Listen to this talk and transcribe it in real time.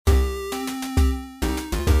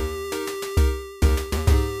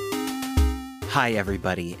Hi,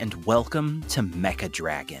 everybody, and welcome to Mecha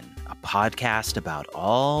Dragon, a podcast about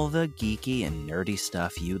all the geeky and nerdy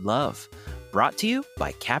stuff you love. Brought to you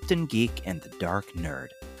by Captain Geek and the Dark Nerd.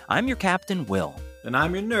 I'm your Captain, Will. And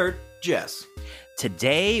I'm your nerd, Jess.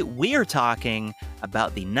 Today, we are talking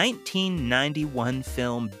about the 1991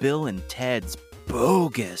 film Bill and Ted's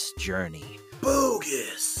Bogus Journey.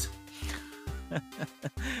 Bogus!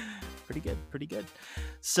 Pretty good.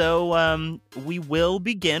 So, we will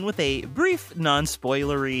begin with a brief,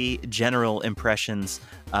 non-spoilery general impressions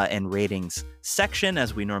and ratings section,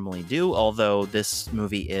 as we normally do, although this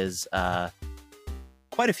movie is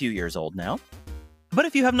quite a few years old now. But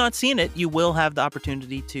if you have not seen it, you will have the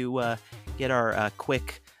opportunity to get our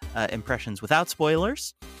quick impressions without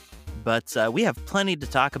spoilers. But we have plenty to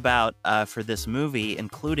talk about for this movie,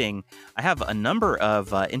 including I have a number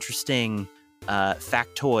of interesting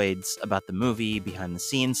factoids about the movie, behind the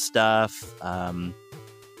scenes stuff,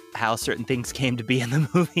 how certain things came to be in the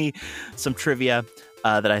movie, some trivia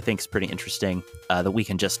that I think is pretty interesting that we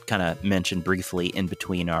can just kind of mention briefly in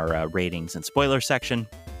between our ratings and spoiler section,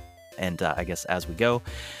 and I guess as we go.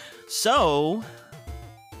 So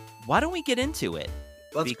why don't we get into it?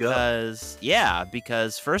 Let's go.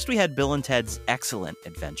 Because first we had Bill and Ted's Excellent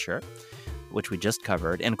Adventure, which we just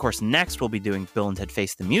covered. And of course, next we'll be doing Bill and Ted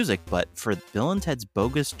Face the Music. But for Bill and Ted's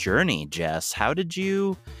Bogus Journey, Jess, how did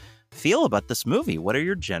you feel about this movie? What are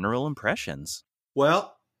your general impressions?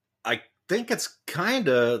 Well, I think it's kind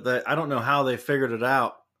of that. I don't know how they figured it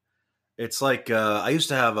out. It's like I used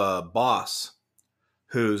to have a boss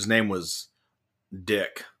whose name was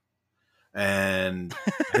Dick, and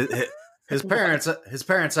his parents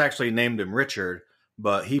actually named him Richard,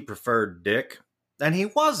 but he preferred Dick. And he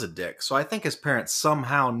was a dick, so I think his parents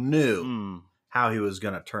somehow knew how he was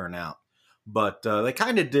going to turn out. But they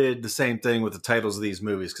kind of did the same thing with the titles of these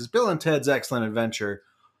movies, because Bill and Ted's Excellent Adventure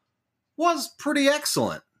was pretty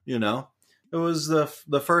excellent, you know? It was the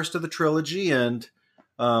first of the trilogy, and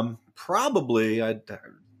probably, I'd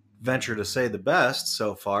venture to say, the best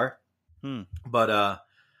so far. But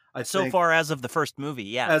so far as of the first movie,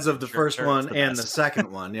 yeah. As of the first one and the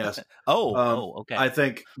second one, yes. Okay. I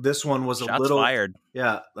think this one was Shots fired.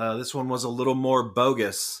 Yeah, this one was a little more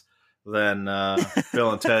bogus than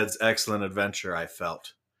Bill and Ted's Excellent Adventure, I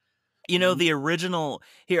felt. You know, the original...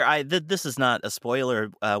 Here, this is not a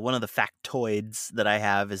spoiler. One of the factoids that I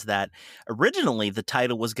have is that originally the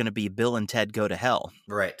title was going to be Bill and Ted Go to Hell.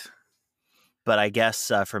 Right. But I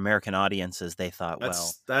guess for American audiences, they thought,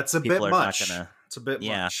 that's a bit much. It's a bit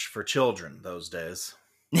much for children those days.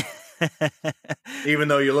 Even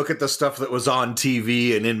though you look at the stuff that was on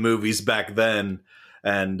TV and in movies back then,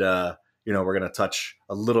 and we're going to touch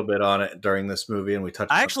a little bit on it during this movie, and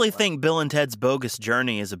I actually think Bill and Ted's Bogus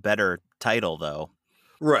Journey is a better title, though,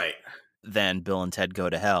 right, than Bill and Ted Go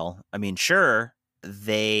to Hell. I mean, sure,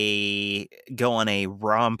 they go on a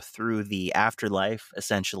romp through the afterlife,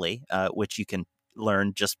 essentially, which you can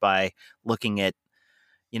learn just by looking at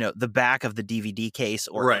the back of the DVD case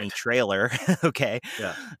or any trailer. Okay.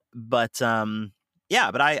 Yeah. But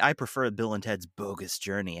I prefer Bill and Ted's Bogus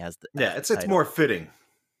Journey as the it's more fitting.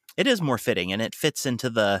 It is more fitting, and it fits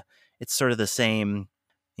into it's sort of the same,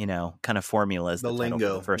 kind of formula as the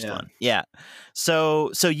lingo of the first one. Yeah.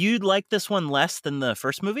 So you'd like this one less than the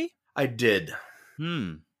first movie? I did.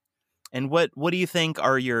 And what do you think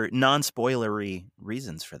are your non-spoilery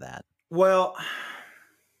reasons for that? Well,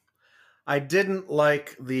 I didn't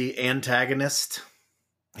like the antagonist.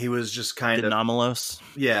 He was just kind of... Anomalous?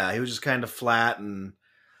 Yeah, he was just kind of flat, and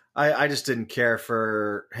I just didn't care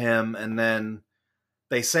for him. And then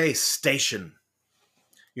they say station,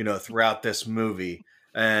 throughout this movie.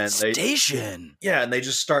 And Station? And they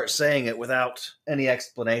just start saying it without any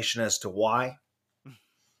explanation as to why.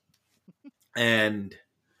 And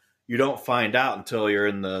you don't find out until you're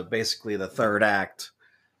in basically the third act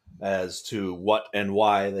as to what and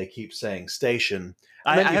why they keep saying station.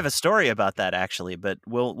 I have a story about that, actually, but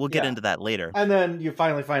we'll get into that later. And then you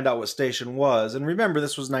finally find out what station was. And remember,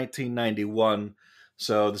 this was 1991,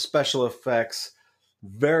 so the special effects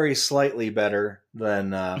very slightly better than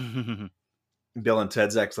Bill and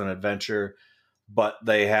Ted's Excellent Adventure, but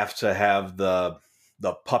they have to have the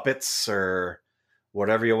puppets, or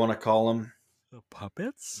whatever you want to call them. The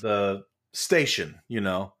puppets? The station,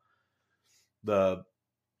 Well,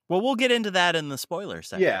 we'll get into that in the spoiler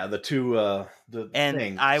section. Yeah, the two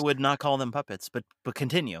things. I would not call them puppets, but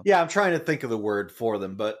continue. Yeah, I'm trying to think of the word for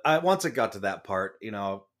them, but once it got to that part,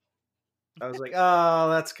 I was like, oh,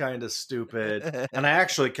 that's kind of stupid. And I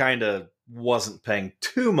actually kind of wasn't paying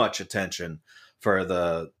too much attention for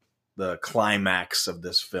the climax of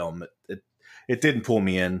this film. It didn't pull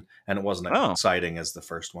me in, and it wasn't as exciting as the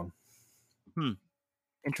first one. Hmm.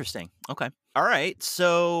 Interesting. Okay. All right.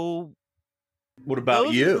 So What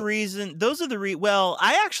about you? well,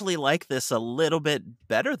 I actually like this a little bit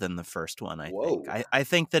better than the first one, I think. Whoa. I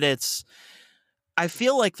think that I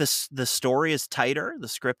feel like the story is tighter, the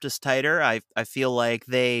script is tighter. I feel like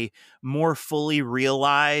they more fully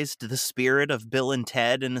realized the spirit of Bill and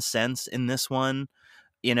Ted in a sense in this one.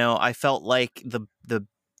 You know, I felt like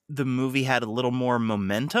the movie had a little more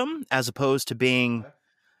momentum as opposed to being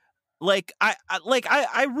like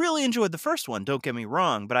I really enjoyed the first one, don't get me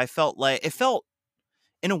wrong, but I felt like it felt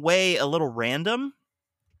in a way a little random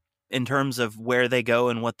in terms of where they go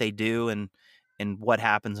and what they do and what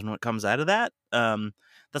happens and what comes out of that.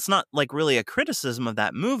 That's not like really a criticism of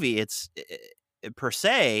that movie. Per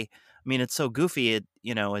se. I mean, it's so goofy.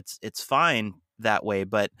 It's fine that way.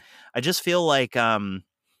 But I just feel like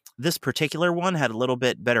this particular one had a little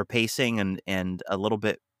bit better pacing and a little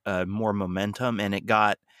bit more momentum, and it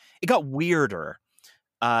got weirder.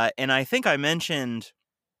 And I think I mentioned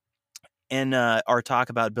in our talk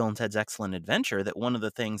about Bill and Ted's Excellent Adventure that one of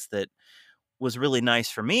the things that was really nice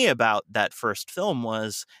for me about that first film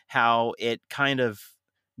was how it kind of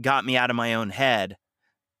got me out of my own head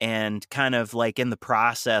and kind of like in the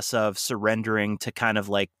process of surrendering to kind of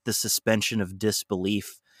like the suspension of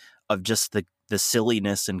disbelief of just the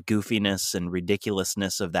silliness and goofiness and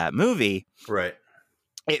ridiculousness of that movie. Right.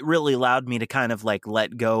 It really allowed me to kind of like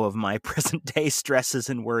let go of my present day stresses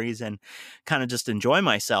and worries and kind of just enjoy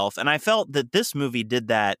myself. And I felt that this movie did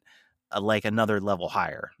that like another level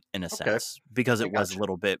higher in a Okay. sense because I it was gotcha.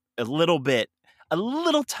 a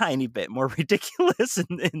little tiny bit more ridiculous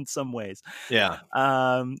in some ways. Yeah.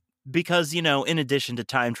 Because, in addition to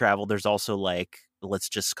time travel, there's also like, let's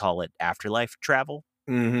just call it afterlife travel.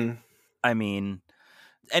 Mm-hmm. I mean,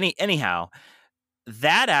 anyhow,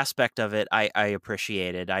 that aspect of it, I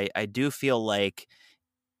appreciated. I do feel like,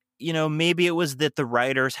 maybe it was that the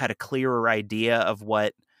writers had a clearer idea of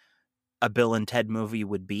what a Bill and Ted movie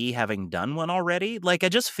would be, having done one already. Like, I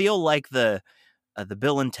just feel like the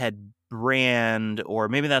Bill and Ted brand, or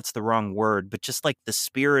maybe that's the wrong word, but just like the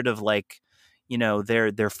spirit of like,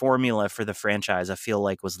 their formula for the franchise, I feel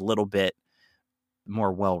like was a little bit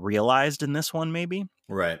more well realized in this one, maybe.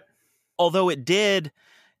 Right. Although it did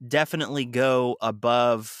definitely go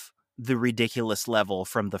above the ridiculous level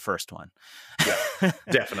from the first one. Yeah.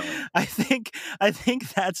 Definitely. I think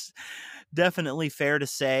that's definitely fair to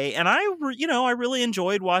say. And I really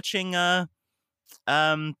enjoyed watching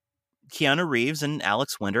um Keanu Reeves and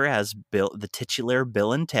Alex Winter as the titular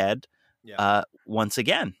Bill and Ted Yeah. once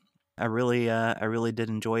again. I really did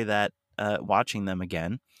enjoy that watching them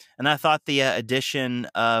again. And I thought the addition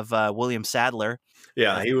of William Sadler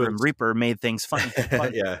Yeah. as He the Grim was. Reaper made things fun.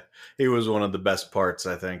 Yeah. He was one of the best parts,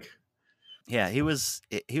 I think. Yeah, he was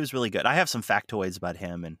really good. I have some factoids about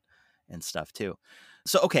him and stuff too.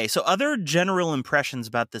 So okay, so other general impressions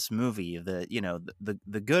about this movie,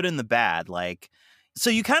 the good and the bad, like, so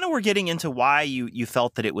you kind of were getting into why you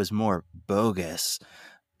felt that it was more bogus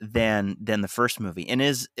than the first movie. And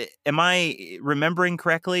am I remembering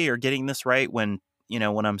correctly or getting this right when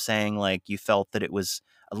I'm saying like you felt that it was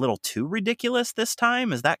a little too ridiculous this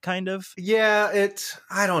time? Is that kind of Yeah,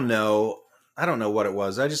 I don't know. I don't know what it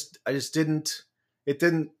was. I just didn't it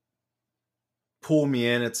didn't pull me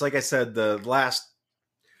in. It's like I said, the last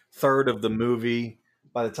third of the movie,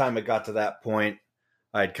 by the time it got to that point,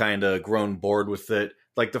 I'd kind of grown bored with it.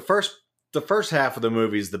 Like the first half of the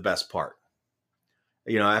movie is the best part.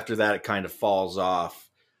 After that it kind of falls off.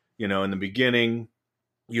 In the beginning,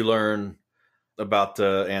 you learn about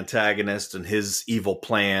the antagonist and his evil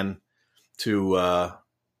plan to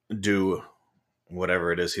do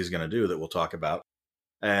whatever it is he's going to do that we'll talk about.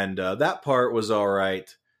 And that part was all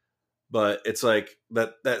right, but it's like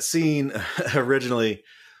that scene originally,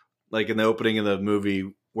 like in the opening of the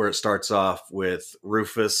movie, where it starts off with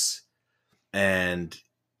Rufus and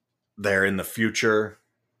they're in the future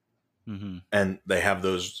mm-hmm. and they have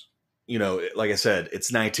those, like I said,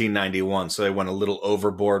 it's 1991, so they went a little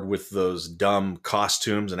overboard with those dumb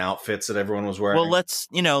costumes and outfits that everyone was wearing. Well,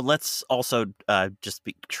 let's also just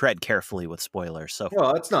tread carefully with spoilers. So,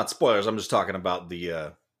 Well, it's not spoilers. I'm just talking about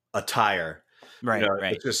the attire. right,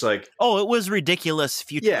 right. It's just like, Oh, it was ridiculous,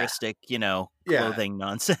 yeah, futuristic, yeah, clothing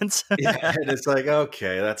nonsense. yeah, and it's like,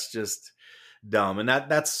 okay, that's just dumb, and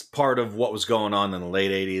that's part of what was going on in the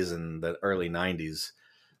late '80s and the early '90s.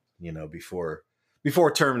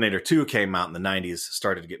 Before Terminator 2 came out in the '90s,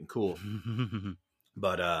 started getting cool.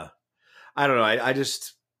 But I don't know. I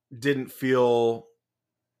just didn't feel.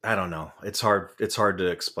 I don't know. It's hard. It's hard to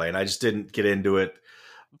explain. I just didn't get into it.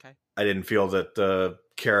 Okay. I didn't feel that the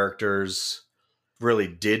characters really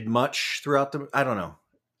did much throughout the. I don't know.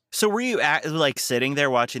 So were you like sitting there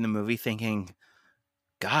watching the movie thinking,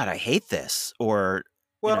 God, I hate this? Or,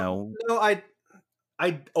 you Well, know, no, I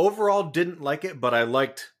overall didn't like it, but I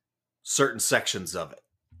liked certain sections of it.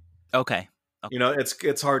 okay. Okay.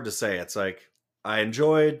 It's hard to say. It's like I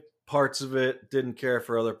enjoyed parts of it, didn't care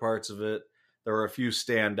for other parts of it. There were a few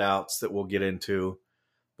standouts that we'll get into,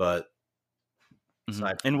 but Mhm.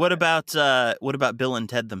 aside from And what about Bill and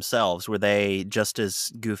Ted themselves? Were they just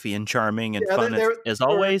as goofy and charming and yeah, fun as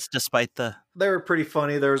always, despite the they were pretty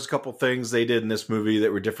funny. There was a couple things they did in this movie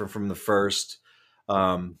that were different from the first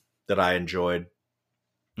that I enjoyed,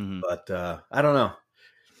 Mhm. but I don't know.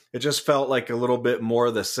 It just felt like a little bit more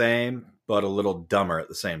of the same, but a little dumber at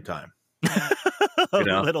the same time. A You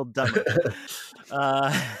know? little dumber?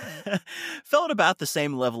 Uh, felt about the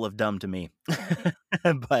same level of dumb to me,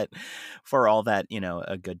 but for all that,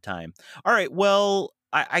 a good time. All right. Well,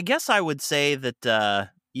 I guess I would say that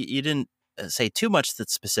you didn't say too much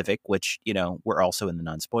that's specific, which, we're also in the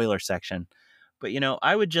non spoiler section. But,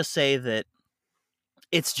 I would just say that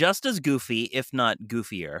it's just as goofy, if not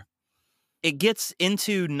goofier. It gets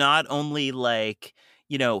into not only like,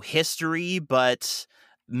 history, but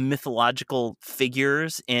mythological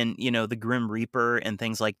figures and, the Grim Reaper and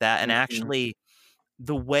things like that. And Mhm. actually,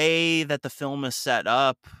 the way that the film is set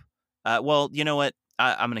up, well, you know what?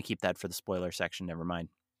 I'm going to keep that for the spoiler section. Never mind.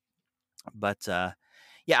 But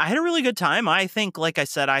yeah, I had a really good time. I think, like I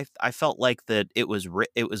said, I felt like that it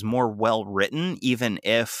was more well written, even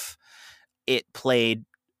if it played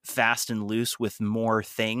fast and loose with more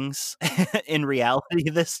things in reality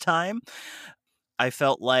this time. I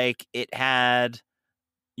felt like it had,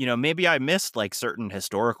 maybe I missed like certain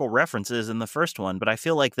historical references in the first one, but I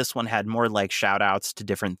feel like this one had more like shout outs to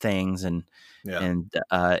different things Yeah. and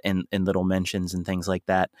little mentions and things like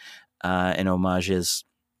that, and homages.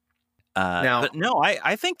 But Now, no,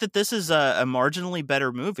 I think that this is a marginally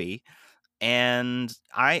better movie, and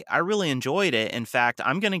I really enjoyed it. In fact,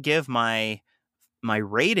 I'm going to give my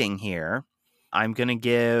rating here. I'm going to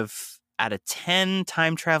give out of 10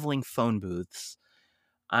 time traveling phone booths.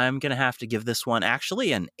 I'm going to have to give this one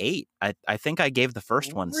actually an 8. I think I gave the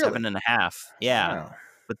first one really? 7.5. Yeah. Wow.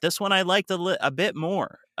 But this one I liked a bit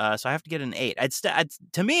more. So I have to get an 8.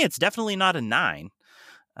 To me, it's definitely not a 9.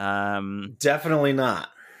 Um, Definitely not.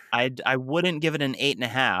 I wouldn't give it an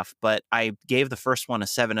 8.5, but I gave the first one a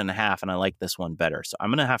 7.5, and I like this one better. So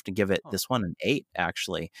I'm gonna have to give it Huh. this one an 8,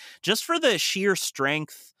 actually, just for the sheer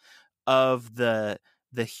strength of the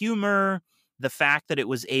humor, the fact that it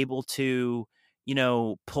was able to,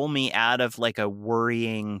 pull me out of like a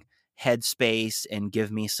worrying headspace and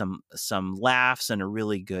give me some laughs and a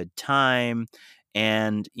really good time.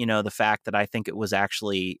 And the fact that I think it was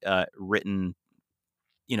actually written,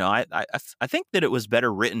 I think that it was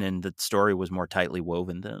better written and the story was more tightly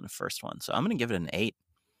woven than the first one. So I'm going to give it an 8.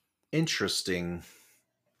 Interesting.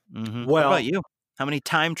 What about Well, you? How many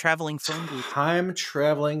time traveling phone booths time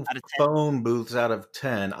traveling out of 10? phone booths out of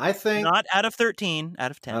 10. I think Not out of 13,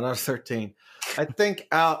 out of out 10. of 13. I think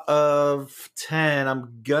out of 10,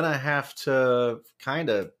 I'm going to have to kind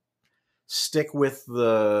of stick with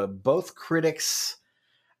the both critics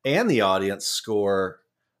and the audience score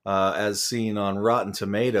as seen on Rotten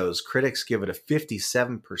Tomatoes. Critics give it a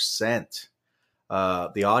 57%.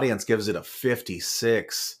 The audience gives it a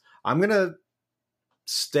 56. I'm going to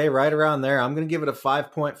stay right around there. I'm going to give it a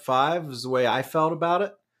 5.5 is the way I felt about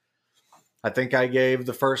it. I think I gave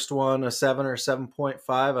the first one a 7 or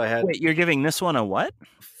 7.5. I had Wait, you're giving this one a what?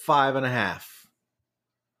 5.5.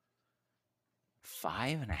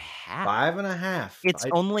 5.5. 5.5. It's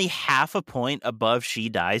only half a point above She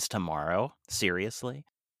Dies Tomorrow. Seriously?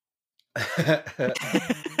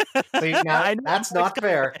 See, now I know that's not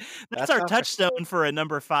fair. that's That's our not fair. touchstone for a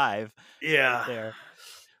number 5 right Yeah. there.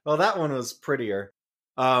 Well, that one was prettier.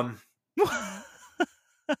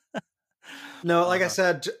 No, like I Uh-huh.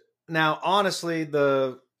 said, now honestly,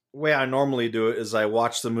 the way I normally do it is I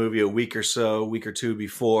watch the movie a week or two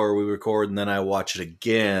before we record, and then I watch it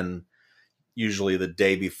again, usually the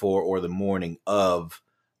day before or the morning of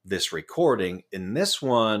this recording. In this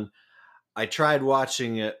one, I tried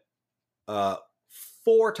watching it uh,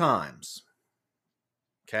 4 times.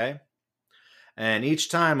 Okay. And each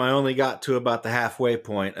time I only got to about the halfway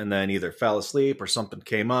point and then either fell asleep or something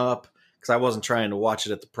came up because I wasn't trying to watch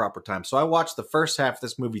it at the proper time. So I watched the first half of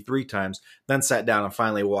this movie 3 times, then sat down and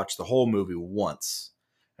finally watched the whole movie once.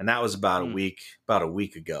 And that was about Mm. a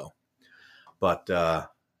week ago. But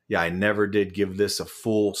yeah, I never did give this a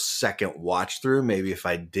full second watch through. Maybe if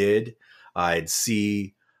I did, I'd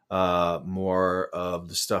see more of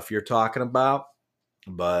the stuff you're talking about.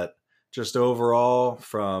 But just overall,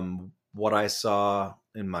 from what I saw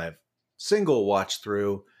in my single watch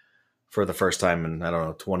through, for the first time in, I don't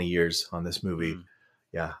know, 20 years on this movie.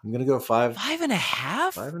 Yeah, I'm going to go 5. 5.5?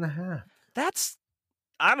 5.5. That's,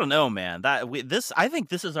 I don't know, man. I think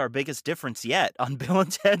this is our biggest difference yet on Bill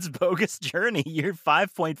and Ted's Bogus Journey. You're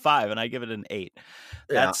 5.5, and I give it an 8.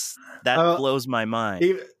 Yeah. That blows my mind.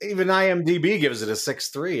 Even IMDb gives it a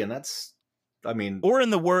 6.3, and that's, I mean, or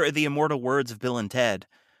in the immortal words of Bill and Ted,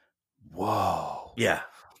 whoa. Yeah.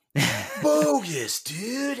 Bogus,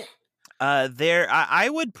 dude. I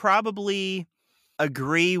would probably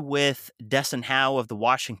agree with Desson Howe of the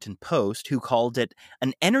Washington Post, who called it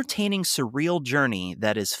an entertaining, surreal journey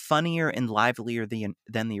that is funnier and livelier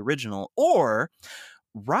than the original. Or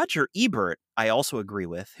Roger Ebert, I also agree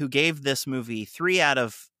with, who gave this movie 3 out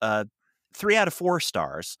of 4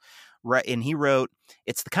 stars. Right, and he wrote,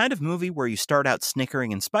 "It's the kind of movie where you start out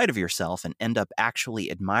snickering in spite of yourself and end up actually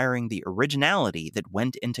admiring the originality that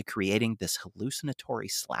went into creating this hallucinatory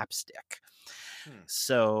slapstick."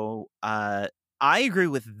 So I agree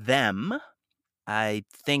with them. I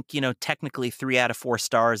think, technically 3 out of 4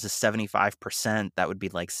 stars is 75%. That would be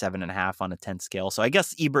like 7.5 on a 10 scale. So I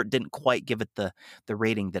guess Ebert didn't quite give it the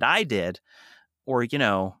rating that I did. Or,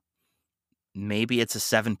 maybe it's a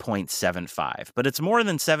 7.75, but it's more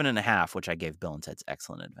than 7.5, which I gave Bill and Ted's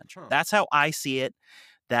Excellent Adventure. That's how I see it.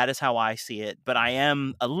 That is how I see it. But I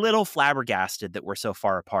am a little flabbergasted that we're so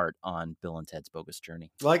far apart on Bill and Ted's Bogus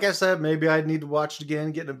Journey. Like I said, maybe I'd need to watch it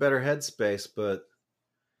again, get in a better headspace. But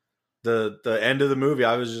the end of the movie,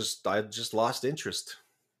 I just lost interest.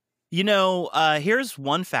 Here's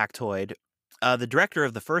one factoid. The director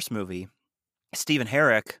of the first movie, Stephen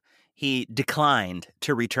Herrick, he declined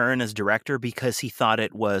to return as director because he thought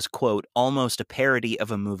it was, quote, almost a parody of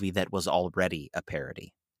a movie that was already a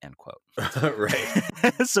parody, end quote. Right.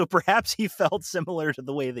 So perhaps he felt similar to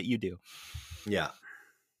the way that you do. Yeah.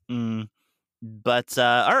 But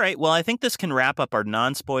all right. Well, I think this can wrap up our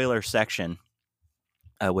non-spoiler section,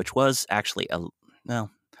 which was actually I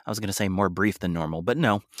was going to say more brief than normal, but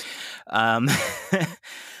no.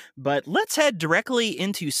 But let's head directly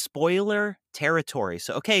into spoiler territory.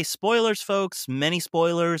 So, okay, spoilers, folks, many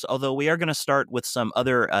spoilers, although we are going to start with some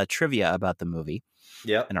other trivia about the movie.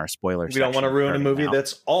 Yep. In our spoiler We section. don't want to ruin a movie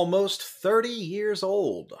that's almost 30 years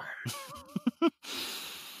old.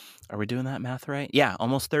 Are we doing that math right? Yeah,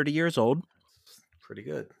 almost 30 years old. Pretty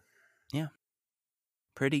good. Yeah.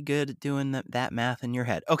 Pretty good at doing that math in your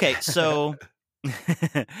head. Okay, so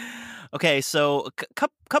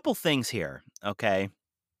couple things here, okay?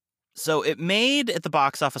 So it made at the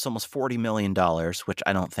box office almost $40 million, which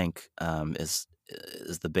I don't think is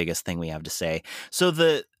the biggest thing we have to say. So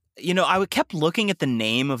I kept looking at the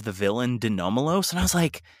name of the villain, Denomalos, and I was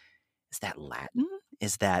like, is that Latin?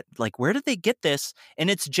 Is that, like, where did they get this? And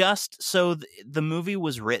it's just, so the movie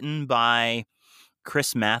was written by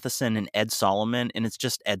Chris Matheson and Ed Solomon, and it's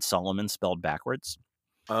just Ed Solomon spelled backwards.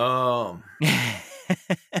 Oh.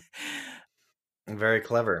 Very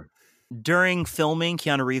clever. During filming,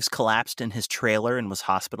 Keanu Reeves collapsed in his trailer and was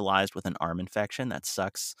hospitalized with an arm infection. That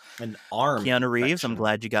sucks. An arm Keanu Reeves, infection. I'm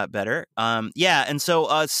glad you got better. Yeah, and so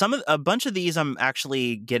a bunch of these I'm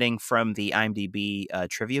actually getting from the IMDb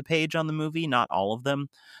trivia page on the movie, not all of them.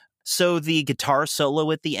 So the guitar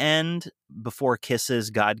solo at the end, before Kiss's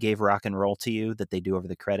God Gave Rock and Roll to You, that they do over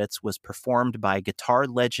the credits, was performed by guitar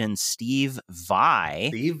legend Steve Vai.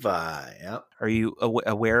 Steve Vai, yep. Are you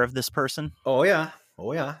aware of this person? Oh, yeah.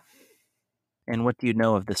 Oh, yeah. And what do you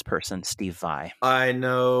know of this person, Steve Vai? I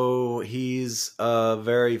know he's a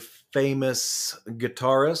very famous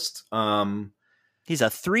guitarist. He's a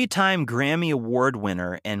 3-time Grammy Award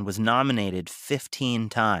winner and was nominated 15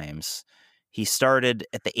 times. He started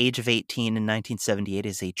at the age of 18 in 1978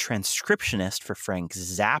 as a transcriptionist for Frank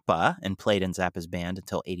Zappa and played in Zappa's band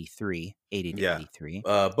until 80 to 83.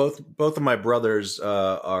 Both of my brothers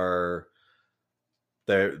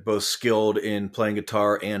they're both skilled in playing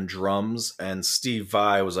guitar and drums, and Steve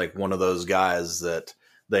Vai was like one of those guys that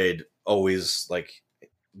they'd always like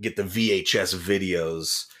get the VHS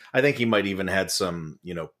videos. I think he might even had some,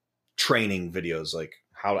 training videos like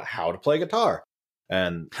how to play guitar.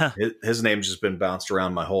 And his name's just been bounced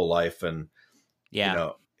around my whole life. And,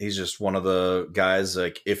 he's just one of the guys,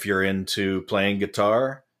 like, if you're into playing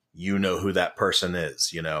guitar, you know who that person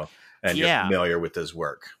is, and you're familiar with his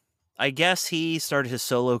work. I guess he started his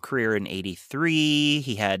solo career in 83.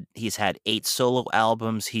 He's had 8 solo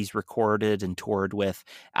albums he's recorded and toured with: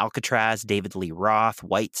 Alcatraz, David Lee Roth,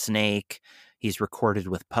 Whitesnake. He's recorded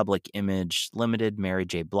with Public Image Limited, Mary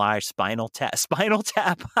J. Blige, Spinal Tap,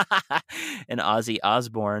 and Ozzy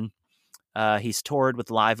Osbourne. He's toured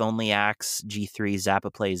with live-only acts G3,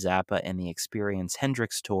 Zappa Play Zappa, and the Experience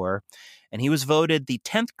Hendrix Tour. And he was voted the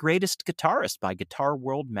 10th greatest guitarist by Guitar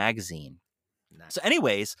World magazine. Nice. So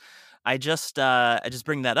anyways, I just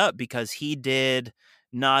bring that up because he did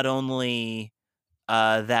not only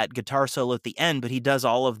that guitar solo at the end, but he does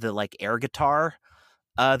all of the like air guitar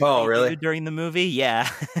that they really? do during the movie. Yeah.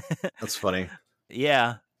 That's funny.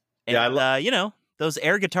 Yeah. Yeah, And you know, those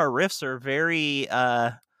air guitar riffs are very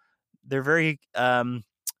they're very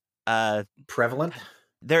prevalent.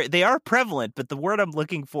 they are prevalent, but the word I'm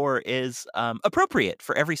looking for is appropriate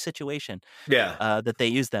for every situation. Yeah. That they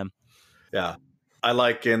use them. Yeah. I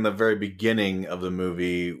like in the very beginning of the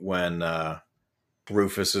movie when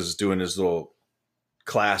Rufus is doing his little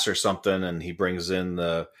class or something, and he brings in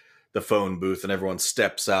the phone booth, and everyone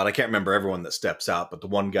steps out. I can't remember everyone that steps out, but the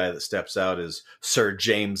one guy that steps out is Sir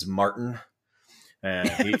James Martin, and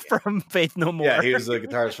he from Faith No More. Yeah, he was the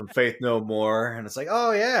guitarist from Faith No More, and it's like,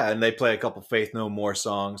 oh yeah, and they play a couple Faith No More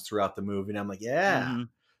songs throughout the movie, and I'm like, yeah. Mm-hmm.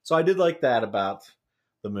 So I did like that about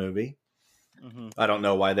the movie. Mm-hmm. I don't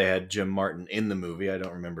know why they had Jim Martin in the movie. I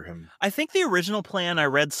don't remember him. I think the original plan I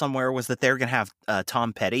read somewhere was that they were going to have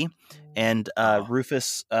Tom Petty, and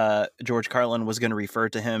Rufus George Carlin was going to refer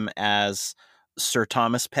to him as Sir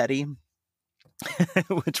Thomas Petty,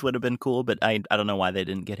 which would have been cool, but I don't know why they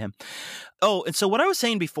didn't get him. Oh, and so what I was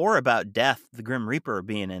saying before about Death, the Grim Reaper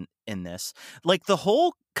being in this, like the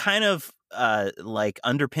whole kind of like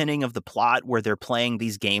underpinning of the plot where they're playing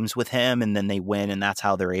these games with him and then they win, and that's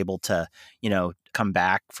how they're able to, you know, come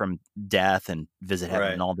back from death and visit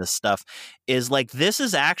heaven and all this stuff, is like this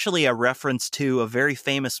is actually a reference to a very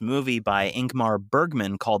famous movie by Ingmar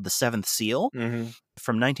Bergman called The Seventh Seal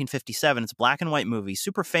from 1957. It's a black and white movie,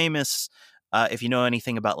 super famous if you know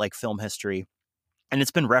anything about like film history. And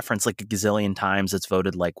it's been referenced like a gazillion times. It's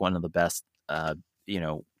voted like one of the best,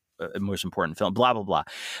 most important film, blah, blah, blah.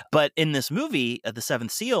 But in this movie, The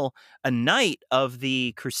Seventh Seal, a knight of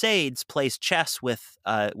the Crusades plays chess with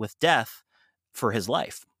death for his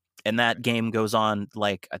life. And that game goes on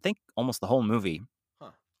like, I think almost the whole movie.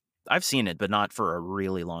 Huh. I've seen it, but not for a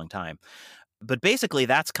really long time. But basically,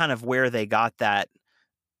 that's kind of where they got that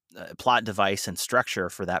plot device and structure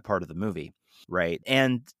for that part of the movie. Right.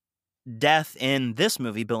 And death in this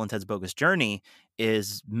movie, Bill and Ted's Bogus Journey,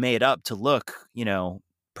 is made up to look, you know,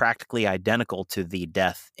 practically identical to the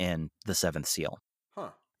death in The Seventh Seal.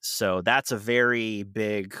 Huh. So that's a very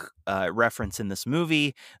big reference in this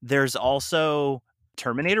movie. There's also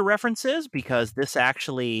Terminator references because this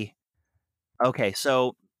actually... Okay,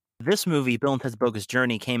 so this movie, Bill and Ted's Bogus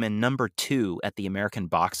Journey, came in number 2 at the American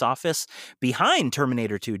box office behind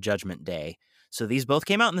Terminator 2 Judgment Day. So these both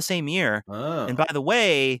came out in the same year. Oh. And by the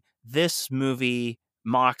way, this movie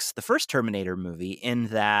mocks the first Terminator movie in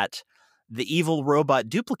that the evil robot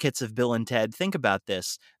duplicates of Bill and Ted, think about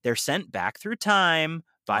this, they're sent back through time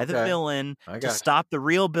by the villain to stop the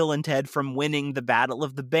real Bill and Ted from winning the Battle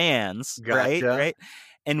of the Bands. Gotcha. Right?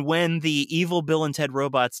 And when the evil Bill and Ted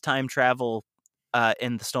robots time travel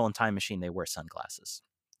in the stolen time machine, they wear sunglasses.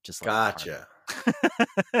 Just like gotcha.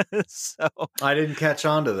 So I didn't catch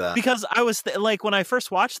on to that because I was like, when I first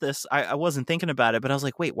watched this, I wasn't thinking about it, but I was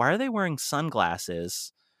like, wait, why are they wearing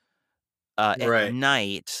sunglasses at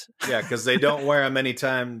night? Yeah, because they don't wear them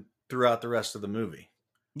anytime throughout the rest of the movie.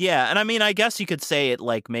 Yeah, and I mean, I guess you could say it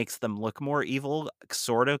like makes them look more evil,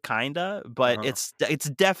 sort of, kinda, but it's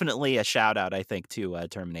definitely a shout out, I think, to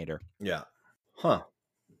Terminator. Yeah. Huh.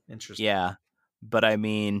 Interesting. Yeah. But I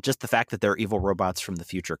mean, just the fact that they're evil robots from the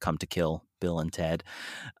future come to kill Bill and Ted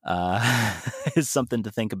is something to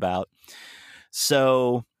think about.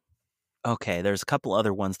 So, okay, there's a couple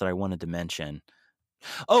other ones that I wanted to mention.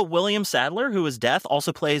 Oh, William Sadler, who is Death,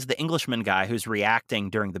 also plays the Englishman guy who's reacting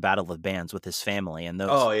during the Battle of the Bands with his family. And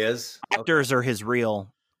those he is? Actors are his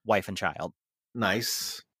real wife and child.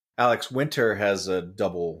 Nice. Alex Winter has a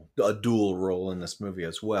dual role in this movie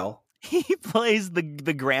as well. He plays the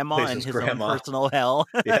grandma in his own personal hell.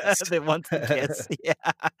 Yes. That wants to kiss.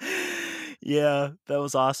 Yeah, that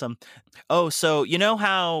was awesome. Oh, so you know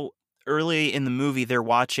how early in the movie they're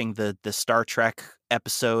watching the Star Trek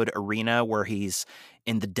episode Arena where he's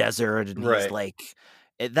in the desert and he's like,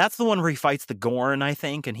 that's the one where he fights the Gorn, I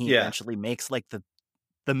think, and he eventually makes like the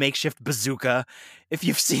makeshift bazooka. If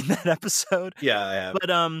you've seen that episode, yeah, I have. But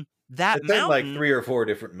that it's mountain, in like 3 or 4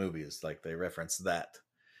 different movies, like they reference that.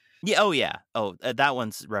 Yeah. Oh, yeah. Oh, that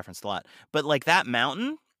one's referenced a lot. But like that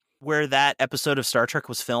mountain where that episode of Star Trek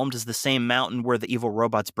was filmed is the same mountain where the evil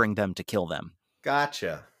robots bring them to kill them.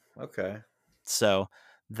 Gotcha. Okay. So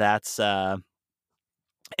that's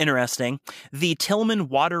Interesting. The Tillman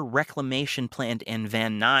Water Reclamation Plant in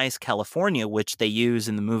Van Nuys, California, which they use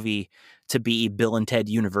in the movie to be Bill and Ted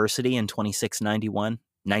University in 1991,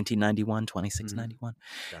 2691.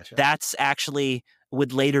 Gotcha. That's actually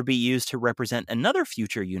would later be used to represent another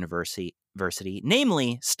future university,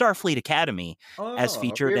 namely Starfleet Academy, as Oh,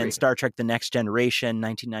 featured in really? Star Trek The Next Generation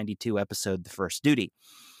 1992 episode The First Duty.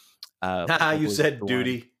 Ah, I you believe that's said the one.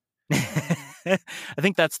 duty. I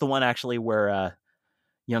think that's the one actually where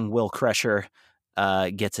young Will Crusher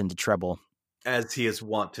gets into trouble. As he is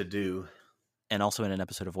wont to do. And also in an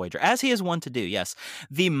episode of Voyager, as he is wont to do, yes.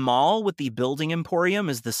 The mall with the building emporium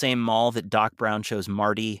is the same mall that Doc Brown shows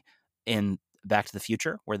Marty in Back to the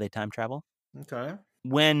Future, where they time travel. Okay.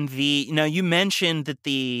 When you mentioned that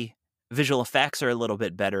the visual effects are a little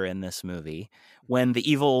bit better in this movie. When the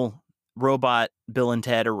evil robot Bill and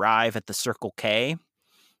Ted arrive at the Circle K,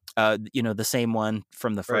 the same one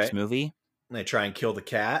from the first movie. And they try and kill the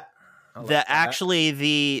cat.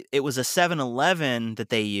 It was a 7-Eleven that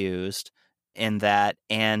they used in that,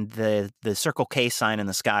 and the Circle K sign in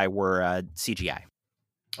the sky were CGI.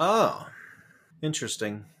 Oh,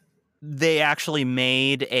 interesting. They actually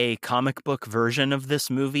made a comic book version of this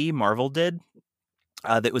movie, Marvel did,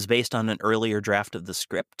 that was based on an earlier draft of the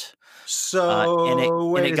script. So,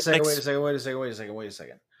 wait a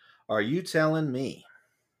second. Are you telling me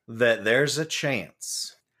that there's a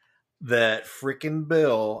chance that frickin'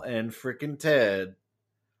 Bill and frickin' Ted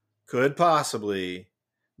could possibly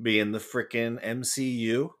be in the frickin'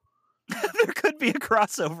 MCU? There could be a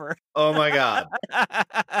crossover. Oh my god!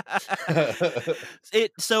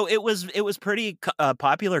 It was pretty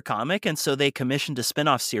popular comic, and so they commissioned a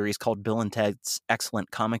spin-off series called Bill and Ted's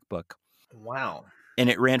Excellent Comic Book. Wow. And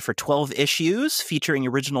it ran for 12 issues, featuring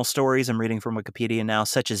original stories, I'm reading from Wikipedia now,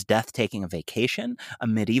 such as Death Taking a Vacation, a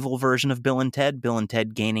medieval version of Bill and Ted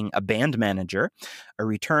gaining a band manager, a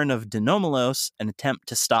return of Denomalos, an attempt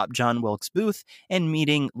to stop John Wilkes Booth, and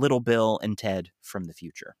meeting Little Bill and Ted from the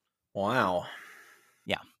future. Wow.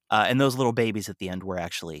 Yeah. And those little babies at the end were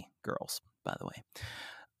actually girls, by the way.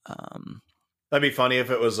 That'd be funny if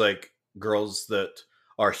it was like girls that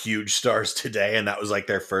are huge stars today and that was like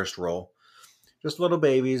their first role. Just little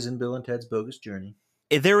babies in Bill and Ted's Bogus Journey.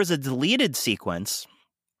 There was a deleted sequence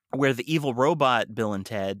where the evil robot Bill and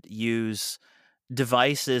Ted use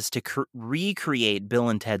devices to recreate Bill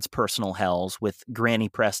and Ted's personal hells with Granny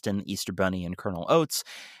Preston, Easter Bunny, and Colonel Oates,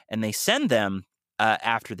 and they send them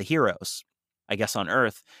after the heroes, I guess on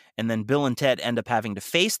Earth, and then Bill and Ted end up having to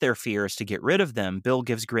face their fears to get rid of them. Bill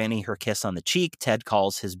gives Granny her kiss on the cheek. Ted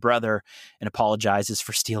calls his brother and apologizes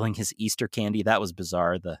for stealing his Easter candy. That was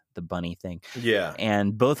bizarre, the bunny thing. Yeah.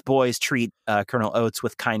 And both boys treat Colonel Oates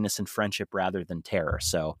with kindness and friendship rather than terror.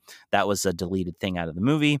 So that was a deleted thing out of the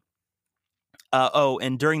movie.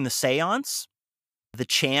 And during the seance, the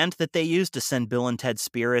chant that they used to send Bill and Ted's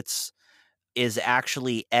spirits is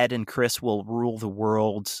actually Ed and Chris will rule the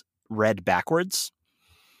world read backwards.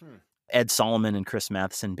 Ed Solomon and Chris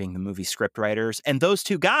Matheson being the movie script writers. And those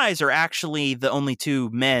two guys are actually the only two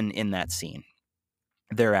men in that scene.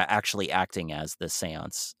 They're actually acting as the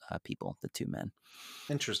seance people, the two men.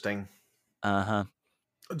 Interesting. Uh-huh.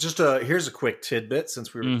 Just here's a quick tidbit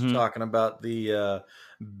since we were talking about the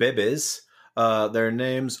babies. Their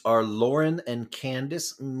names are Lauren and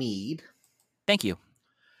Candace Mead. Thank you.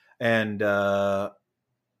 And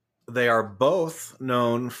they are both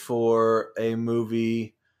known for a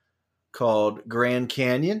movie called Grand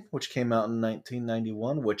Canyon, which came out in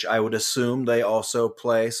 1991, which I would assume they also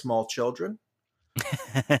play small children.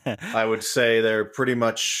 I would say they're pretty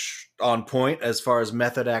much on point as far as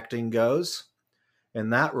method acting goes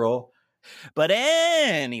in that role. But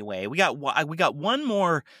anyway, we got one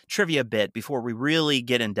more trivia bit before we really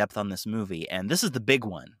get in depth on this movie, and this is the big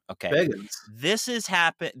one. Okay, Biggins.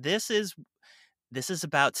 This is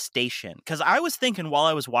about Station, because I was thinking while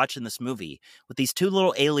I was watching this movie with these two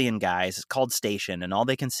little alien guys called Station, and all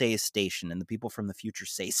they can say is Station, and the people from the future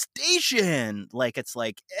say Station, like it's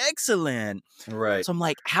like excellent, right? So I'm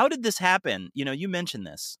like, how did this happen? You mentioned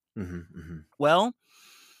this. Well,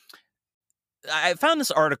 I found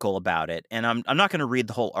this article about it, and I'm not going to read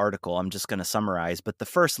the whole article. I'm just going to summarize. But the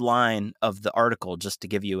first line of the article, just to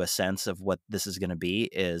give you a sense of what this is going to be,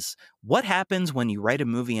 is what happens when you write a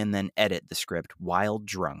movie and then edit the script while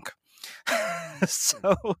drunk.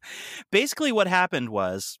 So basically what happened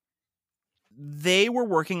was they were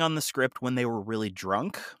working on the script when they were really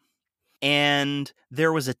drunk. And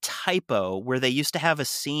there was a typo where they used to have a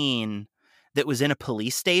scene that was in a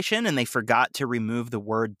police station and they forgot to remove the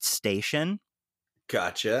word station.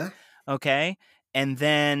 Gotcha. Okay. And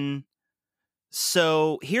then,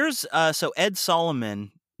 so here's, so Ed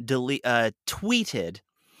Solomon tweeted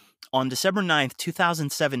on December 9th,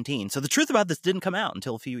 2017. So the truth about this didn't come out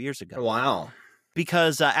until a few years ago. Wow.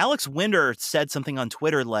 Because Alex Winter said something on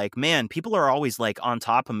Twitter like, man, people are always like on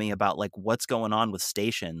top of me about like what's going on with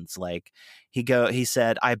stations. Like he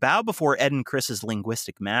said, I bow before Ed and Chris's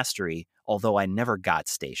linguistic mastery, although I never got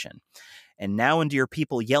station. And now endure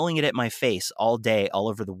people yelling it at my face all day, all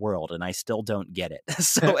over the world, and I still don't get it.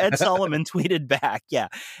 So Ed Solomon tweeted back, yeah.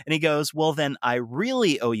 And he goes, well, then I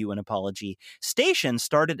really owe you an apology. Station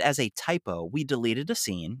started as a typo. We deleted a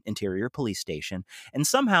scene, Interior Police Station, and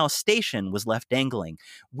somehow Station was left dangling.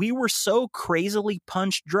 We were so crazily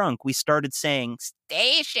punch drunk, we started saying,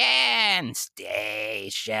 Station,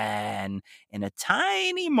 Station, in a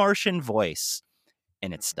tiny Martian voice,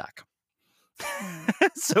 and it stuck.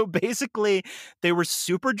 So basically, they were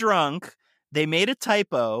super drunk. They made a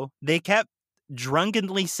typo. They kept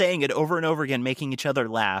drunkenly saying it over and over again, making each other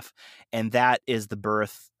laugh. And that is the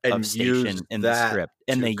birth of Station in the script.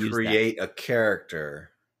 And they create a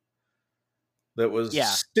character that was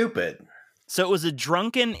stupid. So it was a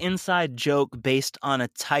drunken inside joke based on a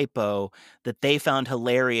typo that they found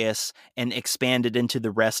hilarious and expanded into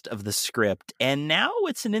the rest of the script. And now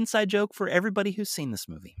it's an inside joke for everybody who's seen this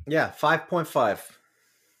movie. Yeah, 5.5.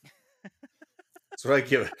 That's what I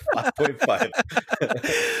give it, 5.5.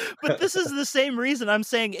 But this is the same reason I'm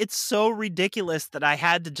saying it's so ridiculous that I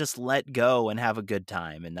had to just let go and have a good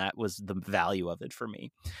time. And that was the value of it for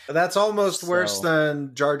me. That's almost worse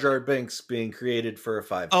than Jar Jar Binks being created for a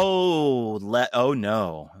 5. Oh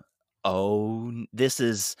no. Oh, this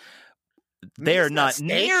is... They're not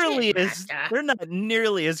nearly as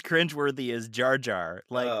cringeworthy as Jar Jar.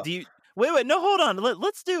 Like, do you... Wait, no, hold on.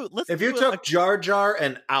 Let's do... If you took Jar Jar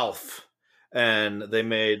and Alf and they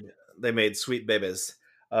made sweet babies,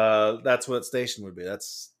 that's what Station would be.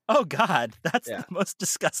 That's... Oh, God. That's the most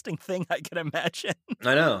disgusting thing I can imagine.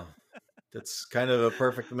 I know. It's kind of a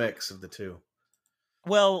perfect mix of the two.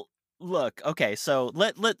 Well, look, okay, so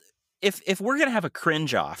if we're gonna have a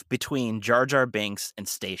cringe off between Jar Jar Binks and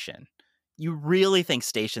Station, you really think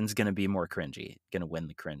Station's gonna be more cringy, gonna win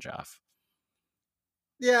the cringe off?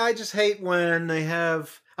 Yeah, I just hate when they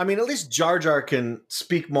have... I mean, at least Jar Jar can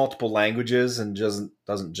speak multiple languages and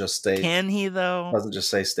doesn't just say... Can he, though? Doesn't just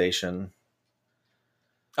say Station.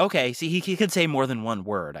 Okay, see, he could say more than one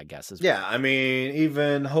word, I guess. Yeah, I mean,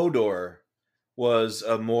 even Hodor was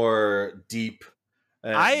a more deep...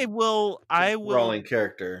 I will rolling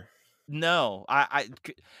character. No,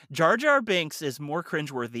 Jar Jar Binks is more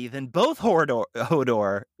cringeworthy than both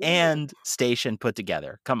Hodor and Station put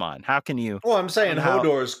together. Come on, how can you? Well, I'm saying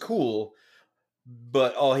Hodor is cool,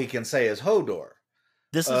 but all he can say is Hodor.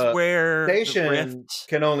 This is where Station the rift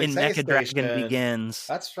can only in say Mecha Dragon begins.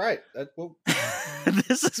 That's right.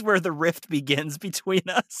 This is where the rift begins between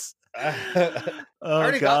us. I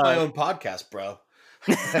already got my own podcast, bro.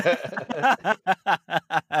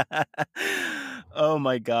 Oh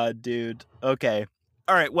my God, dude. Okay.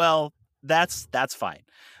 All right. Well, that's fine.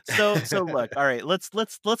 So look, all right, let's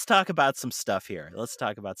talk about some stuff here. Let's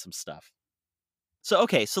talk about some stuff. So,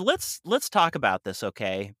 okay. So let's talk about this.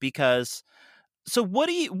 Okay. Because so what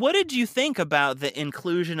did you think about the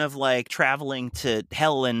inclusion of like traveling to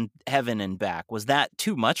hell and heaven and back? Was that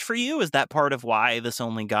too much for you? Is that part of why this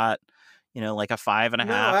only got, like a 5.5?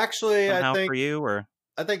 No, actually, I think for you, or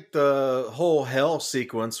I think the whole hell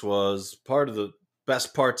sequence was part of the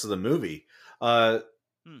best parts of the movie.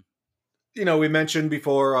 We mentioned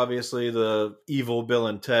before, obviously, the evil Bill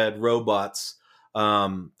and Ted robots.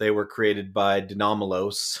 They were created by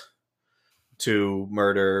Denomalos to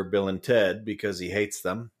murder Bill and Ted because he hates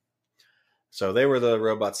them. So they were the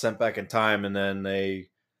robots sent back in time, and then their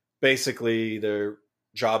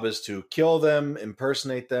job is to kill them,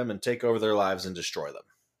 impersonate them, and take over their lives and destroy them.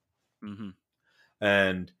 Mm-hmm.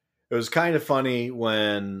 And it was kind of funny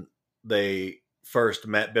when they first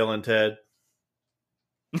met Bill and Ted.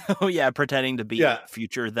 Oh, yeah, pretending to be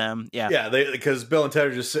future them. Yeah. Yeah, because Bill and Ted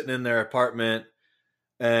are just sitting in their apartment,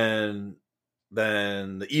 and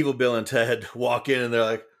then the evil Bill and Ted walk in, and they're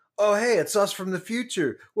like, oh, hey, it's us from the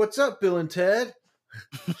future. What's up, Bill and Ted?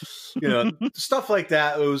 Stuff like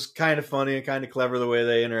that. It was kind of funny and kind of clever the way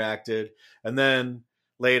they interacted. And then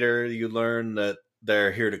later you learn that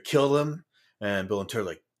they're here to kill them. And Bill and Ted are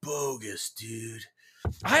like, bogus, dude.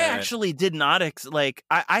 I actually did not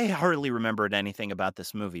I hardly remembered anything about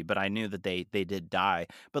this movie, but I knew that they did die.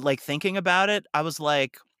 But like thinking about it, I was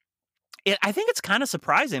like, I think it's kind of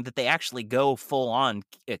surprising that they actually go full on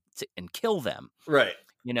and kill them. Right.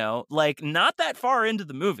 Like not that far into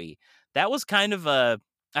the movie. That was kind of I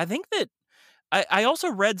think that I also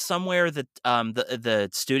read somewhere that the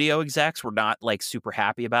studio execs were not like super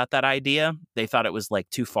happy about that idea. They thought it was like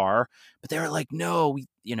too far, but they were like, no,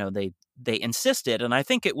 they insisted, and I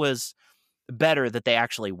think it was better that they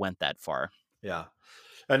actually went that far. Yeah.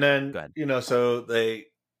 And then, Go ahead. so they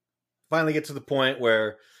finally get to the point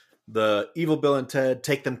where the evil Bill and Ted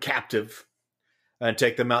take them captive and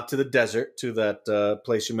take them out to the desert, to that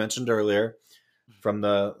place you mentioned earlier, from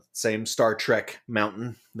the same Star Trek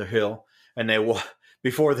mountain, the hill. And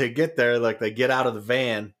before they get there, like they get out of the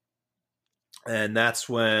van, and that's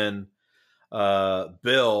when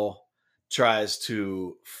Bill tries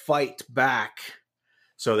to fight back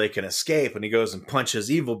so they can escape, and he goes and punches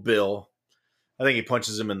evil Bill. I think he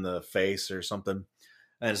punches him in the face or something.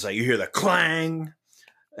 And it's like, you hear the clang.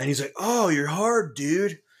 And he's like, oh, you're hard,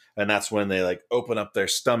 dude. And that's when they like open up their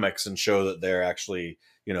stomachs and show that they're actually,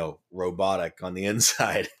 robotic on the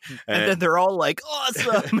inside. And then they're all like,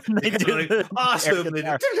 awesome. And they do like, awesome.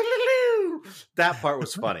 That part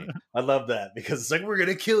was funny. I love that because it's like, we're going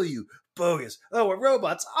to kill you. Bogus. Oh, we're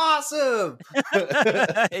robots. Awesome.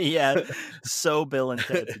 Yeah. So Bill and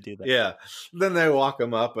Ted to do that. Yeah. Then they walk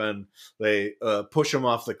him up and they push him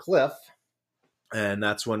off the cliff. And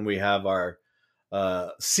that's when we have our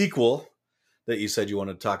sequel that you said you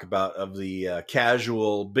wanted to talk about, of the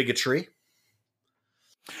casual bigotry.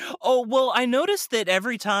 Oh, well, I noticed that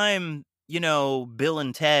every time, Bill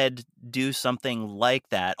and Ted do something like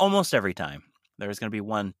that, almost every time, there's going to be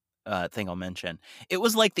one thing I'll mention. It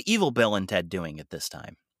was like the evil Bill and Ted doing it this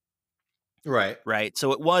time. Right. Right.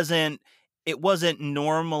 So it wasn't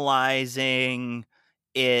normalizing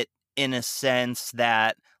it in a sense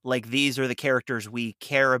that like these are the characters we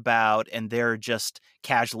care about and they're just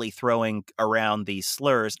casually throwing around these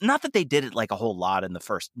slurs. Not that they did it like a whole lot in the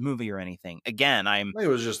first movie or anything. Again, It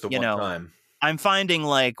was just the one time. I'm finding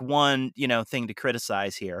like one, thing to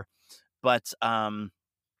criticize here. But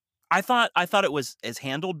I thought it was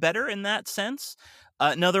handled better in that sense.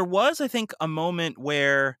 Now there was, I think, a moment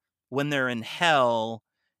where when they're in hell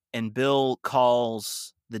and Bill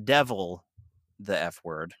calls the devil the F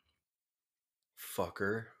word.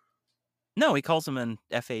 Fucker. No, he calls him an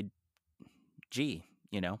FAG,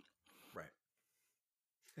 Right.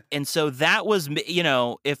 And so that was,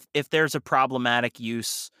 if there's a problematic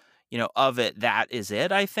use, of it, that is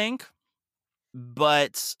it, I think.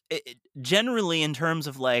 But generally, in terms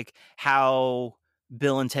of like how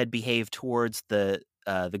Bill and Ted behave towards the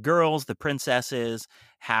girls, the princesses,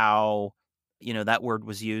 how that word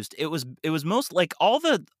was used, it was most like all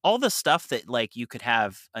the stuff that like you could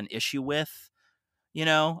have an issue with.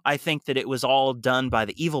 I think that it was all done by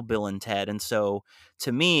the evil Bill and Ted, and so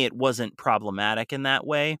to me, it wasn't problematic in that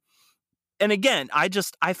way. And again, I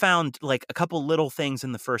found like a couple little things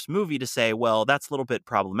in the first movie to say, well, that's a little bit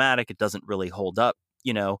problematic. It doesn't really hold up,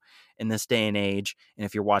 in this day and age. And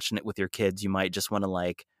if you're watching it with your kids, you might just want to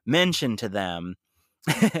like mention to them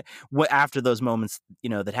what after those moments,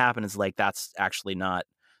 that happen is like, that's actually not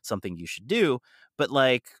something you should do. But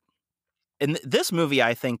like in this movie,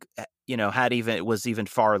 I think, it was even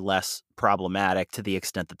far less problematic to the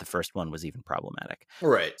extent that the first one was even problematic.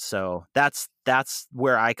 Right. So that's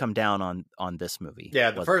where I come down on this movie.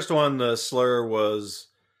 Yeah, the first one, the slur was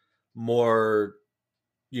more,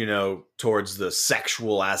 towards the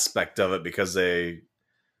sexual aspect of it because they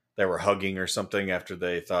were hugging or something after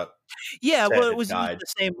they thought. Yeah, Ted well, it was died.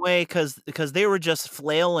 the same way because they were just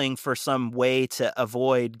flailing for some way to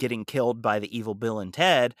avoid getting killed by the evil Bill and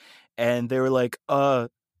Ted, and they were like,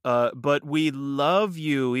 but we love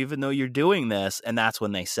you even though you're doing this, and that's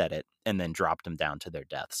when they said it and then dropped them down to their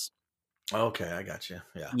deaths. Okay, I got you.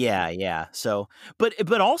 Yeah. Yeah. So,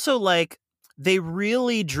 but also like they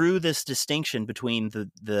really drew this distinction between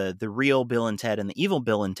the real Bill and Ted and the evil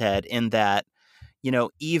Bill and Ted in that,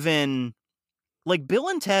 even like Bill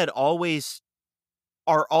and Ted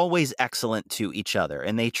are always excellent to each other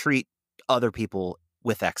and they treat other people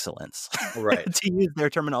with excellence. Right. To use their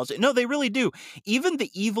terminology. No, they really do. Even the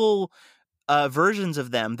evil versions of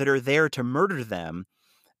them that are there to murder them,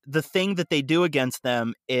 the thing that they do against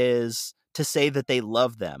them is to say that they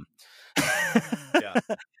love them. Yeah.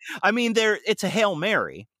 I mean, it's a Hail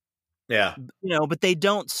Mary. Yeah. But they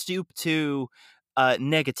don't stoop to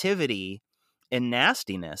negativity and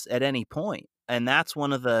nastiness at any point. And that's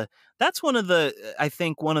one of the I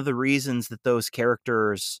think one of the reasons that those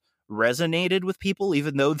characters resonated with people,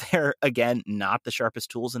 even though they're again not the sharpest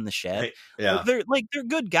tools in the shed. Yeah. They're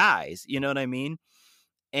good guys, you know what I mean?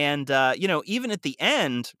 And even at the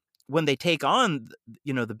end when they take on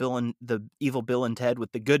the evil Bill and Ted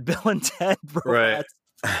with the good Bill and Ted robots,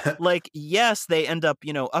 right. like yes, they end up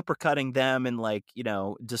uppercutting them and like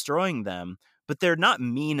destroying them, but they're not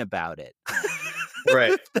mean about it.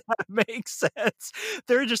 Right. If that makes sense.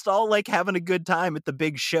 They're just all like having a good time at the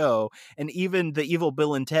big show. And even the evil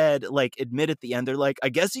Bill and Ted like admit at the end, they're like, I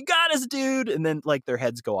guess you got us, dude. And then like their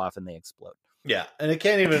heads go off and they explode. Yeah. And it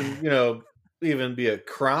can't even, even be a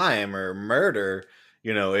crime or murder,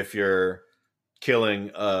 if you're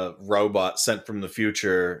killing a robot sent from the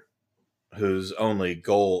future whose only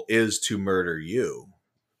goal is to murder you.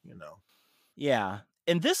 Yeah.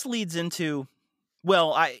 And this leads into,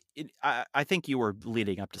 well, I think you were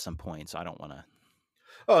leading up to some point, so I don't want to.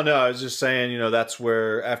 Oh no, I was just saying, that's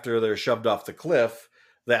where after they're shoved off the cliff,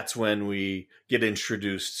 that's when we get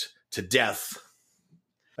introduced to death,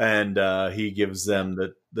 and he gives them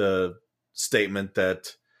the statement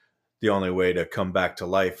that the only way to come back to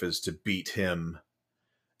life is to beat him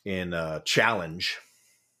in a challenge.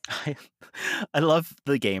 I love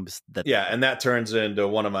the games that. Yeah, and that turns into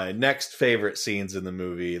one of my next favorite scenes in the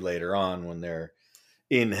movie later on when they're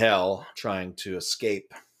in hell trying to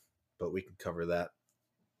escape, but we can cover that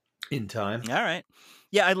in time. All right.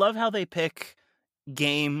 Yeah, I love how they pick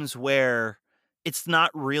games where it's not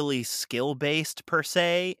really skill based per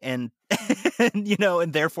se, and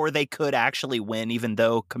and therefore they could actually win, even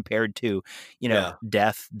though compared to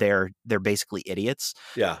death, they're basically idiots.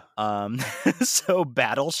 Yeah. So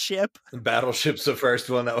Battleship's the first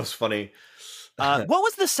one. That was funny. What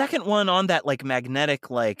was the second one on that like magnetic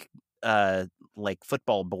like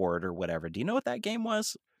football board or whatever? Do you know what that game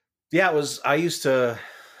was? Yeah, it was. I used to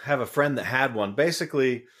have a friend that had one.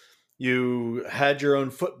 Basically, you had your own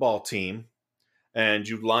football team and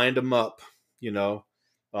you lined them up,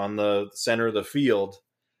 on the center of the field.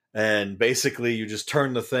 And basically you just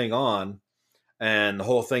turn the thing on and the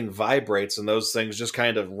whole thing vibrates and those things just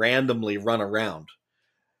kind of randomly run around.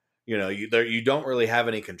 You don't really have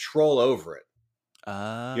any control over it.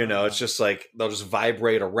 It's just like they'll just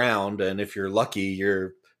vibrate around. And if you're lucky,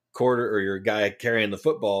 your quarter or your guy carrying the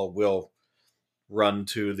football will run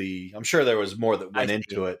to I'm sure there was more that went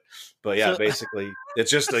into it, but yeah, basically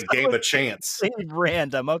it's just a game of chance.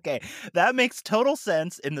 Random. Okay. That makes total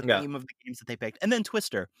sense in the theme of the games that they picked. And then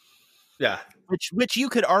Twister. Yeah. Which you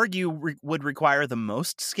could argue would require the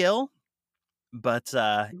most skill, but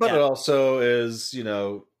it also is,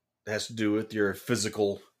 has to do with your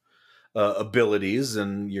physical abilities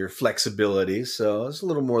and your flexibility. So there's a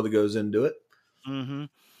little more that goes into it. Mm-hmm.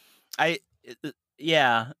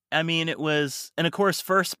 Yeah, I mean, it was, and of course,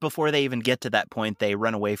 first, before they even get to that point, they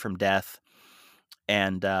run away from death.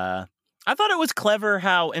 And I thought it was clever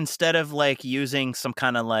how instead of like using some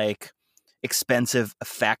kind of like expensive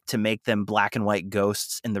effect to make them black and white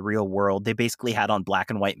ghosts in the real world, they basically had on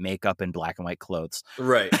black and white makeup and black and white clothes.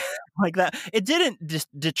 Right. Like that. It didn't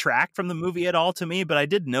detract from the movie at all to me, but I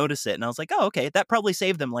did notice it. And I was like, oh, okay, that probably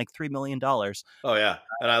saved them like $3 million. Oh, yeah.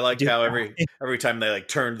 And I like how every time they like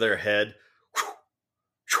turned their head,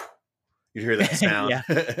 you hear that sound. Yeah.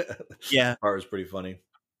 That part was pretty funny.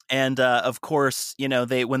 And of course,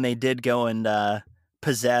 when they did go and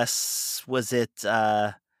possess, was it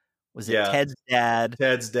Ted's dad?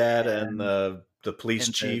 Ted's dad and the police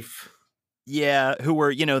chief. Who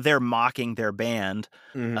were, they're mocking their band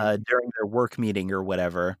during their work meeting or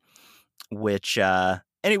whatever, which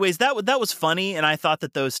anyways, that was funny, and I thought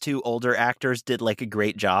that those two older actors did like a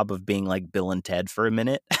great job of being like Bill and Ted for a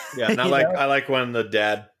minute. Yeah, and I like when the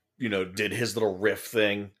dad, did his little riff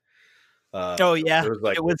thing.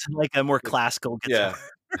 It was like a more classical guitar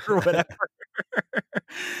or whatever.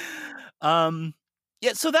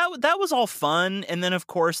 So that was all fun, and then of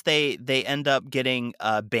course they end up getting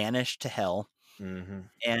banished to hell,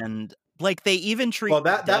 and like they even treat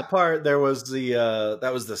that part. There was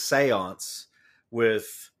that was the seance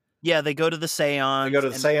with. Yeah, they go to the seance. They go to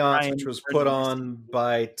the seance, which was put on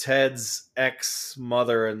by Ted's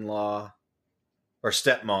ex-mother-in-law or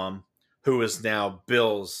stepmom, who is now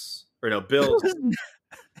Bill's.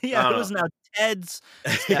 Yeah, it was now Ted's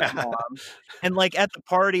stepmom. And like at the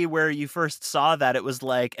party where you first saw that, it was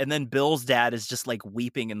like, and then Bill's dad is just like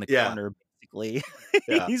weeping in the corner, basically.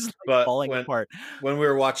 Yeah. He's like falling apart. When we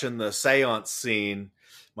were watching the seance scene,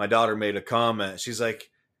 my daughter made a comment. She's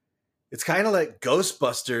like, it's kind of like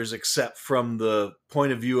Ghostbusters, except from the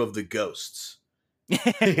point of view of the ghosts.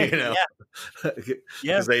 Because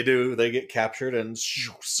they get captured and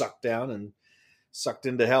sucked down and sucked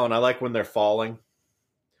into hell. And I like when they're falling.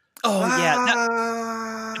 Oh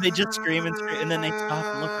yeah, they just scream and then they stop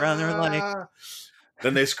and look around. They're like,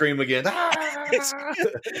 then they scream again.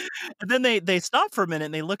 And then they stop for a minute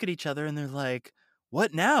and they look at each other and they're like,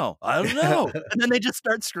 "What now? I don't know." And then they just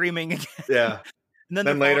start screaming again. Yeah. And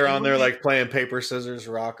then later on, they're like playing paper, scissors,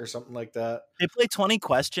 rock, or something like that. They play 20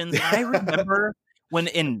 questions. I remember When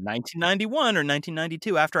in 1991 or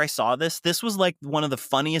 1992, after I saw this was like one of the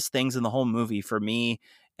funniest things in the whole movie for me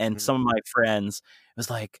and Mhm. some of my friends. It was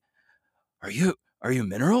like, are you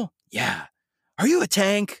mineral? Yeah. Are you a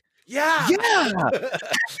tank? Yeah. Yeah.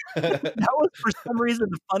 That was for some reason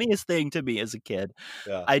the funniest thing to me as a kid.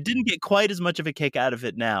 Yeah. I didn't get quite as much of a kick out of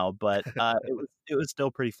it now, but it was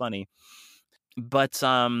still pretty funny. But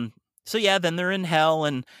so yeah, then they're in hell,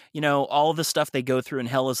 and all the stuff they go through in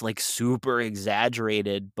hell is like super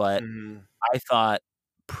exaggerated, but Mhm. I thought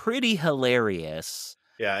pretty hilarious.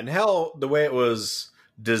 Yeah, and hell, the way it was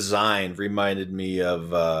designed reminded me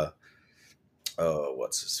of oh,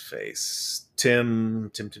 what's his face?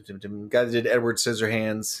 Tim, guy that did Edward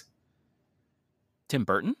Scissorhands. Tim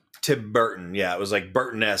Burton? Tim Burton. Yeah, it was like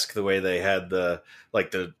Burton-esque the way they had the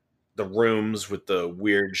rooms with the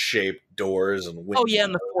weird shaped doors and Oh windows. yeah,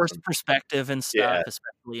 and the forced perspective and Yeah, stuff,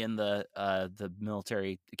 especially in the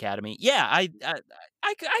military academy. Yeah, I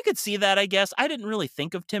could see that. I guess I didn't really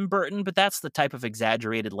think of Tim Burton, but that's the type of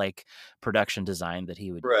exaggerated like production design that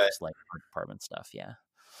he would right, use, like art department stuff. Yeah.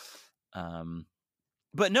 Um,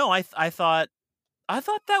 but no, I thought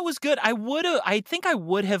that was good. I think I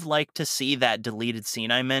would have liked to see that deleted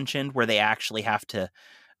scene I mentioned where they actually have to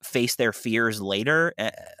face their fears later.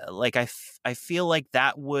 Like I feel like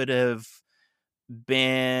that would have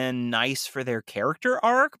been nice for their character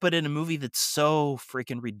arc, but in a movie that's so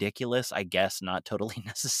freaking ridiculous, I guess not totally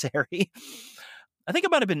necessary. I think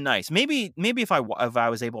it might have been nice. Maybe if I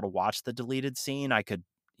was able to watch the deleted scene, I could.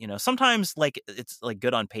 Sometimes like it's like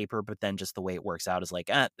good on paper, but then just the way it works out is like,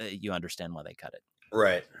 you understand why they cut it.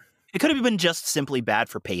 right. It could have been just simply bad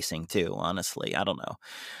for pacing too. Honestly, I don't know.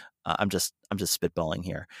 I'm just spitballing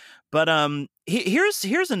here, but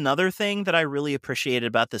here's another thing that I really appreciated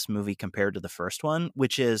about this movie compared to the first one,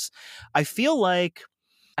 which is I feel like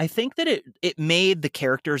I think that it made the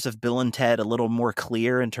characters of Bill and Ted a little more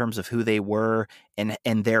clear in terms of who they were and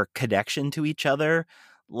their connection to each other.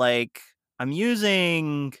 Like I'm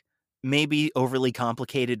using maybe overly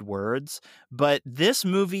complicated words, but this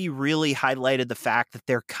movie really highlighted the fact that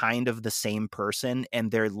they're kind of the same person and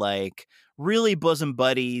they're like really bosom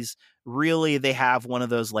buddies. Really, they have one of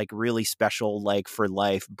those like really special, like for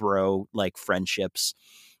life bro, like friendships.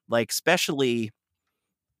 Like, especially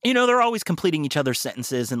they're always completing each other's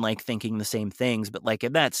sentences and like thinking the same things. But like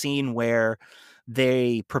in that scene where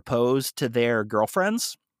they propose to their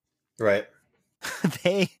girlfriends, Right.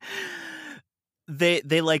 they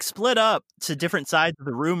they like split up to different sides of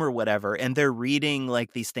the room or whatever, and they're reading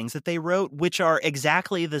like these things that they wrote, which are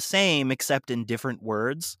exactly the same except in different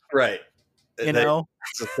words. Right. You They, know,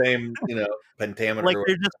 it's the same, pentameter. like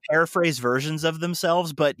they're just paraphrased versions of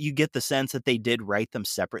themselves, but you get the sense that they did write them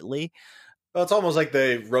separately. Well, it's almost like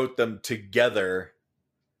they wrote them together,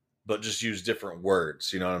 but just used different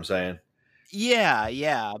words. You know what I'm saying? Yeah,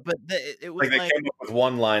 yeah, but it was Like they like came up with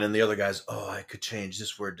one line, and the other guy's, "Oh, I could change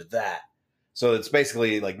this word to that." So it's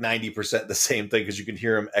basically like 90% the same thing because you can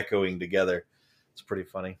hear them echoing together. It's pretty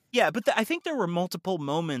funny. yeah, but I think there were multiple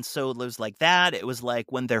moments. So it was like that. It was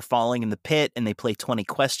like when they're falling in the pit and they play 20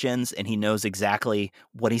 questions and he knows exactly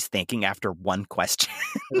what he's thinking after one question.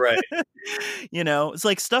 Right. It's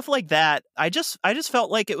like stuff like that. I just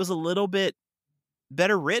felt like it was a little bit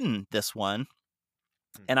better written, this one.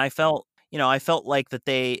 And I felt like that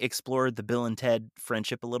they explored the Bill and Ted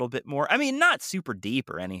friendship a little bit more. I mean, not super deep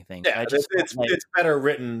or anything, but Yeah, I just felt it's like it's better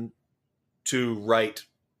written to write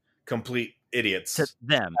complete to idiots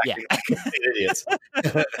them, yeah. acting like complete idiots.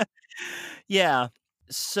 Yeah.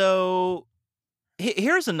 So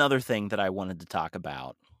here's another thing that I wanted to talk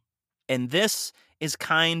about. And this is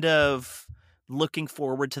kind of looking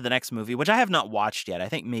forward to the next movie, which I have not watched yet. I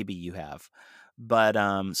think maybe you have. But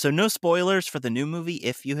so no spoilers for the new movie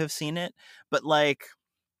if you have seen it. But like,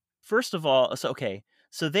 first of all, so okay,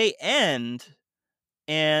 so they end,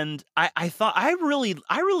 and I thought I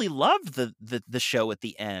really loved the show at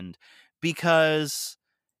the end because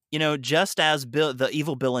just as the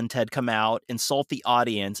evil Bill and Ted come out, insult the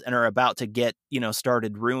audience, and are about to get,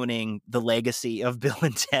 started ruining the legacy of Bill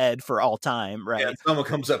and Ted for all time, Yeah, right? someone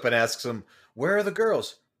comes up and asks them, "Where are the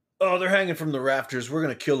girls?" "Oh, they're hanging from the rafters. We're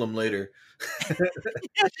gonna kill them later."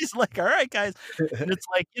 Yeah, she's like, all right, guys. And it's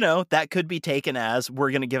like, that could be taken as we're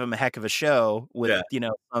going to give them a heck of a show with, Yeah,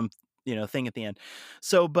 some, thing at the end.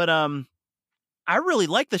 So, but, I really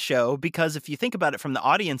like the show because if you think about it from the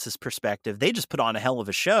audience's perspective, they just put on a hell of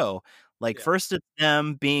a show. Like yeah, first it's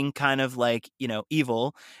them being kind of like,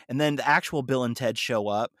 evil, and then the actual Bill and Ted show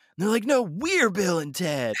up. And they're like, "No, we're Bill and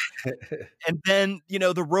Ted." And then,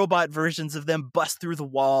 the robot versions of them bust through the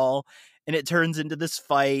wall and it turns into this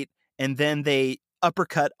fight. And then they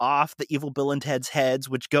uppercut off the evil Bill and Ted's heads,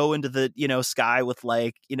 which go into the, sky with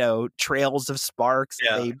like, trails of sparks.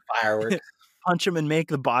 Yeah, They fireworks. punch them and make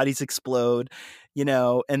the bodies explode,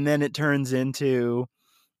 and then it turns into,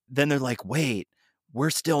 then they're like, wait, we're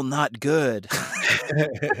still not good.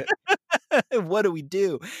 What do we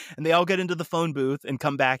do? And they all get into the phone booth and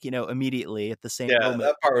come back, immediately at the same Yeah, moment.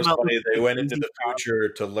 that part was Come out funny. with They the went into crazy the song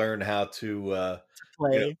future to learn how to, to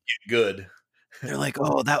play. get good. They're like,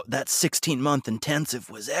 oh, that 16-month intensive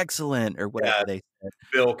was excellent, or whatever Yeah, they said.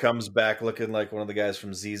 Bill comes back looking like one of the guys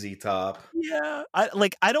from ZZ Top. Yeah.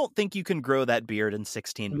 I don't think you can grow that beard in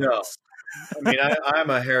 16 No, months. I mean, I'm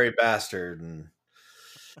a hairy bastard, and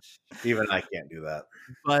even I can't do that.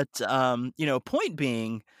 But point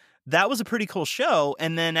being, that was a pretty cool show.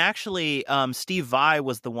 And then actually, Steve Vai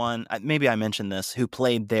was the one, maybe I mentioned this, who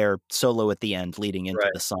played their solo at the end, leading into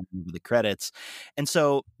Right. the song of the credits. And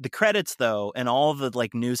so the credits, though, and all the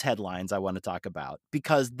like news headlines I want to talk about,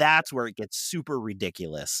 because that's where it gets super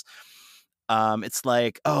ridiculous. It's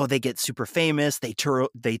like, oh, they get super famous. They tour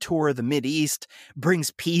the Mideast,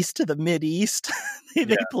 brings peace to the Mideast.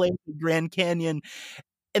 They play the Grand Canyon.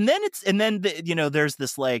 And then there's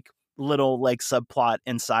this like little like subplot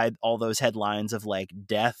inside all those headlines of like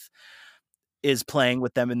Death is playing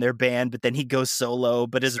with them in their band, but then he goes solo,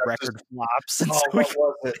 but his record flops. And Oh, what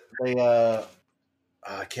was it? They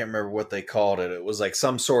I can't remember what they called it. It was like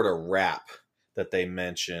some sort of rap that they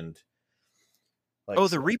mentioned. Like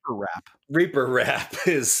the Reaper rap. Reaper rap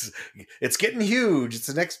it's getting huge. It's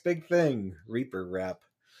the next big thing. Reaper rap.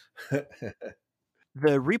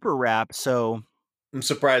 The Reaper rap. So I'm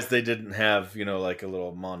surprised they didn't have, like a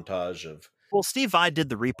little montage of. Well, Steve Vai did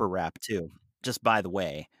the Reaper rap too, just by the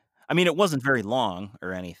way. I mean, it wasn't very long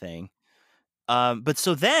or anything. But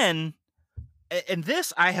so then, and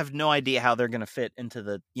this, I have no idea how they're going to fit into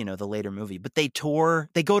the, the later movie, but they go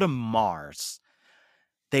to Mars.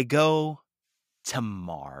 They go to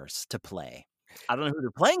Mars to play. I don't know who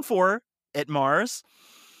they're playing for at Mars,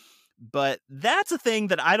 but that's a thing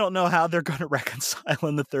that I don't know how they're going to reconcile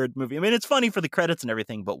in the third movie. I mean, it's funny for the credits and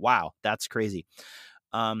everything, but wow, that's crazy.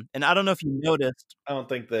 And I don't know if you noticed. I don't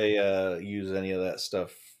think they use any of that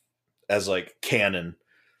stuff as like canon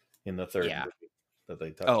in the third movie that they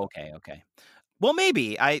touched. Oh, okay. Well,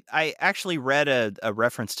 maybe. I actually read a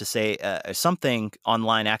reference to say something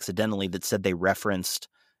online accidentally that said they referenced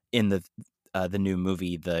in the new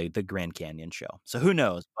movie, the Grand Canyon show. So who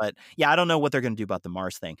knows? But yeah, I don't know what they're going to do about the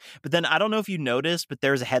Mars thing. But then I don't know if you noticed, but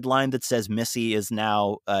there's a headline that says Missy is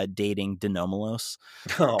now dating Denomalos.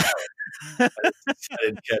 Oh, I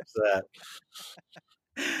didn't catch that.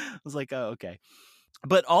 I was like, oh, okay.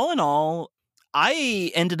 But all in all,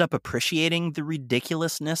 I ended up appreciating the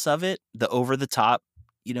ridiculousness of it, the over the top,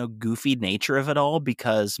 goofy nature of it all,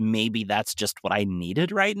 because maybe that's just what I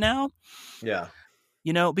needed right now. Yeah.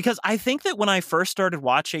 Because I think that when I first started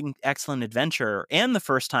watching Excellent Adventure, and the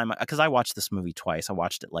first time, because I watched this movie twice, I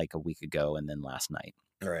watched it like a week ago and then last night,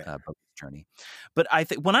 right. Bogus Journey. But I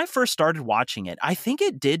think when I first started watching it, I think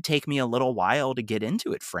it did take me a little while to get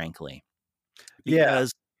into it, frankly.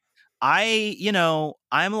 Because I'm a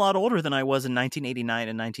lot older than I was in 1989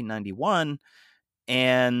 and 1991.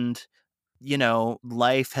 And,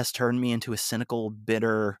 life has turned me into a cynical,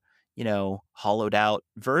 bitter, hollowed out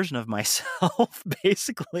version of myself,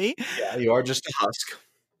 basically. Yeah, you are just a husk.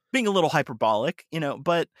 Being a little hyperbolic,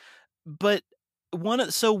 but one of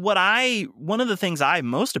the things I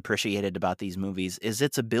most appreciated about these movies is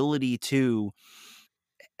its ability to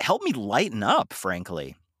help me lighten up,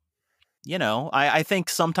 frankly. I think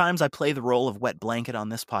sometimes I play the role of wet blanket on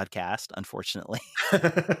this podcast, unfortunately.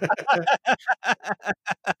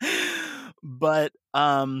 But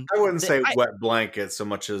I wouldn't say wet blanket so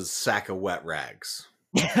much as sack of wet rags.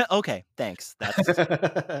 Okay, thanks.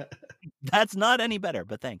 That's not any better,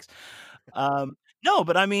 but thanks. No,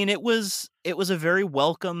 but I mean, it was a very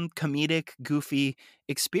welcome, comedic, goofy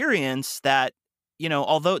experience that,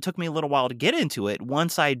 although it took me a little while to get into it,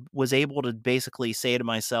 once I was able to basically say to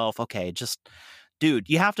myself, okay, just dude,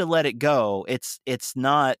 you have to let it go. It's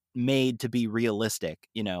not made to be realistic,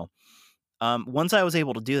 Once I was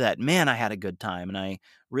able to do that, man, I had a good time. And I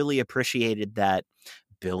really appreciated that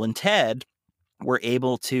Bill and Ted were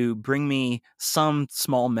able to bring me some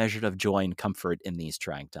small measure of joy and comfort in these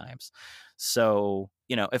trying times. So,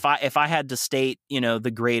 if I had to state,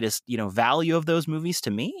 the greatest, value of those movies to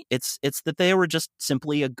me, it's that they were just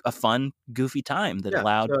simply a fun, goofy time that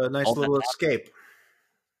allowed a nice little escape.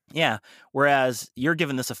 Yeah. Whereas you're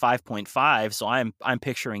giving this a 5.5. So I'm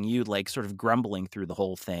picturing you like sort of grumbling through the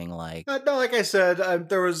whole thing. Like, no, like I said,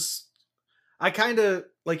 I kind of,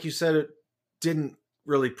 like you said, it didn't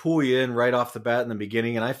really pull you in right off the bat in the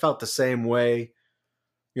beginning. And I felt the same way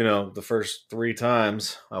the first 3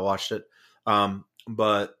 times I watched it.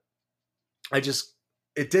 But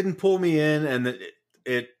it didn't pull me in, and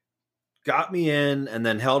it got me in and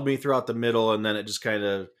then held me throughout the middle, and then it just kind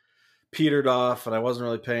of petered off, and I wasn't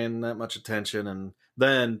really paying that much attention. And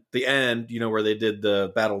then the end, where they did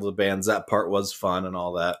the Battle of the Bands, that part was fun and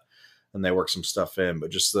all that, and they worked some stuff in,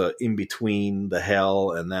 but just the in between the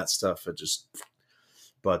hell and that stuff, it just.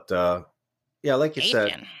 But yeah, like you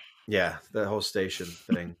said, yeah, the whole station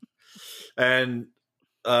thing, and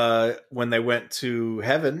when they went to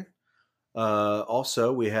heaven,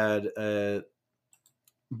 also we had a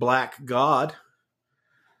Black God.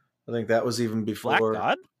 I think that was even before Black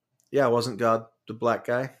God. Yeah, wasn't God the black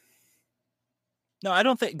guy? No, I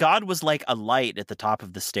don't think God was like a light at the top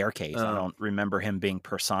of the staircase. I don't remember him being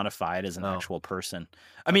personified as an actual person.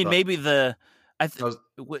 I mean, maybe did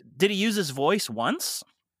he use his voice once?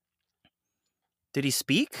 Did he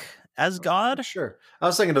speak as God? Sure. I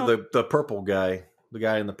was thinking of the purple guy, the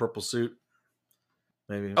guy in the purple suit.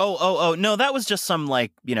 Maybe. Oh, no, that was just some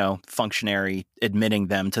functionary admitting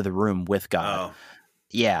them to the room with God. Oh.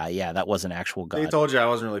 Yeah, that was an actual God. They told you I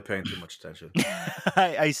wasn't really paying too much attention.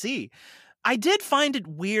 I see. I did find it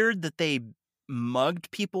weird that they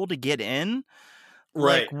mugged people to get in.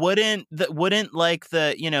 Right. Like, wouldn't like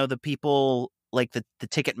the people like the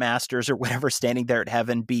ticket masters or whatever standing there at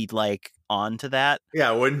heaven be like on to that?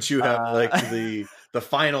 Yeah, wouldn't you have like the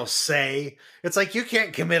final say? It's like, you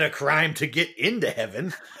can't commit a crime to get into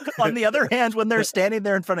heaven. On the other hand, when they're standing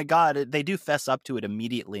there in front of God, they do fess up to it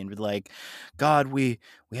immediately and be like, God, we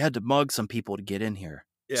had to mug some people to get in here.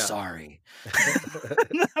 Yeah. Sorry.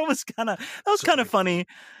 that was kind of funny.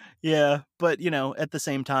 Yeah, but at the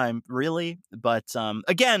same time, really. But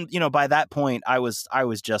again, by that point, I was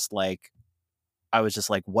just like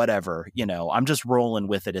whatever, I'm just rolling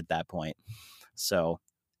with it at that point. So,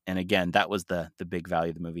 and again, that was the big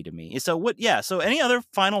value of the movie to me. So what? Yeah. So any other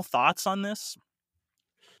final thoughts on this?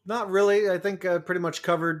 Not really. I think I pretty much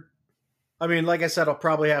covered. I mean, like I said, I'll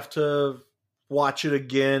probably have to watch it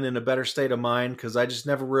again in a better state of mind, because I just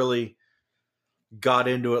never really got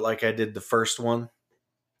into it like I did the first one.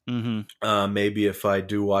 Mm-hmm. Maybe if I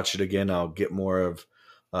do watch it again, I'll get more of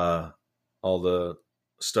all the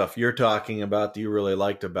stuff you're talking about that you really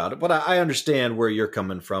liked about it. But I understand where you're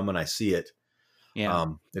coming from, and I see it. Yeah.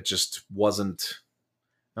 It just wasn't.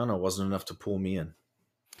 I don't know. Wasn't enough to pull me in.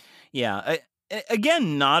 Yeah.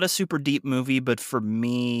 Again, not a super deep movie, but for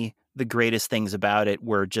me, the greatest things about it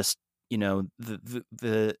were just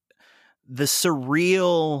the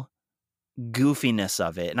surreal goofiness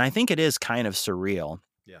of it, and I think it is kind of surreal.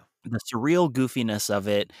 Yeah, the surreal goofiness of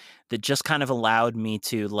it that just kind of allowed me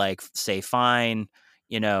to like say, fine,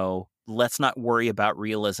 let's not worry about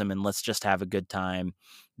realism and let's just have a good time.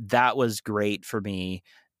 That was great for me,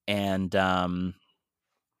 and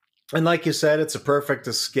like you said, it's a perfect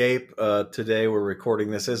escape. Today we're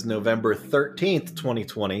recording this is November 13th,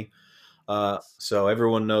 2020. So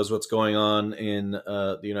everyone knows what's going on in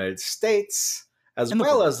the United States as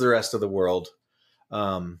well as the rest of the world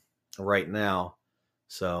right now.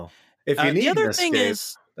 So if you need an escape,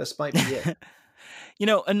 this might be it.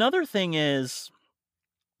 Another thing is,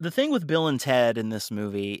 the thing with Bill and Ted in this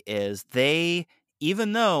movie is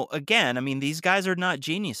even though, again, I mean, these guys are not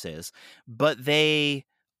geniuses, but they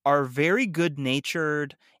are very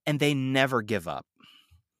good-natured and they never give up.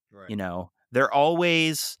 Right. They're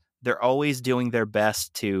always doing their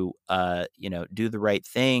best to, do the right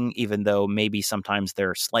thing, even though maybe sometimes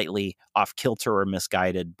they're slightly off kilter or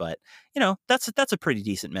misguided. But, that's a pretty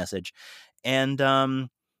decent message. And,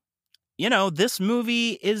 this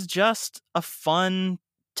movie is just a fun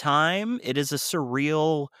time. It is a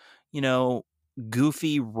surreal,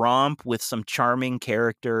 goofy romp with some charming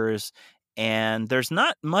characters. And there's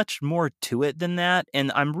not much more to it than that.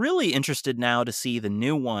 And I'm really interested now to see the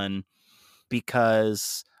new one,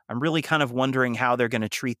 because I'm really kind of wondering how they're going to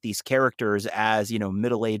treat these characters as,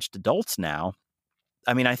 middle-aged adults now.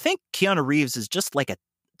 I mean, I think Keanu Reeves is just like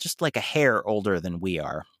a hair older than we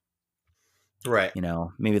are. Right.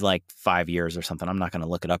 Maybe like 5 years or something. I'm not going to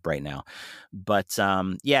look it up right now. But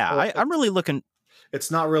yeah, well, I'm really looking. It's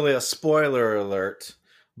not really a spoiler alert,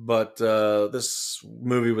 but this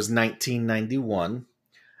movie was 1991.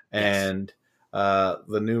 Yes. And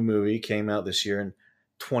the new movie came out this year in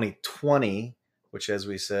 2020, which, as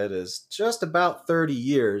we said, is just about 30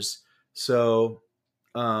 years. So,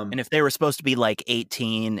 and if they were supposed to be like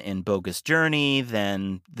 18 in Bogus Journey,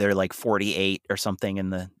 then they're like 48 or something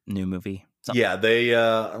in the new movie. Something. Yeah, they.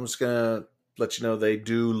 I'm just gonna let you know they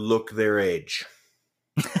do look their age,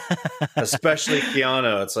 especially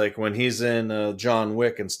Keanu. It's like when he's in John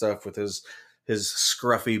Wick and stuff with his his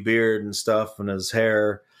scruffy beard and stuff, and his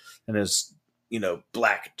hair, and his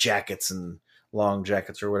black jackets and long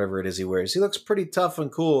jackets or whatever it is he wears. He looks pretty tough and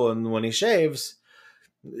cool, and when he shaves,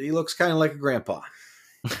 he looks kind of like a grandpa.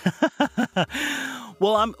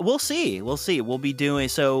 Well, we'll see. We'll be doing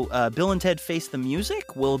Bill and Ted Face the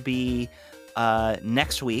Music will be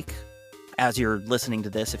next week. As you're listening to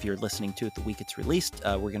this, if you're listening to it the week it's released,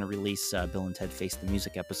 we're going to release Bill and Ted Face the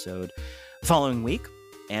Music episode the following week.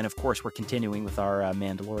 And of course, we're continuing with our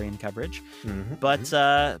Mandalorian coverage. Mm-hmm. But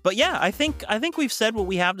yeah, I think we've said what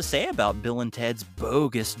we have to say about Bill and Ted's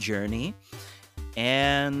bogus journey.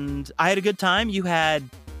 And I had a good time. You had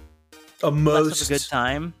a good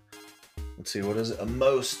time. Let's see, what is it? A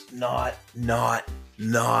most not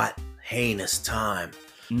heinous time.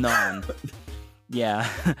 None. Yeah.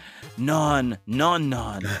 non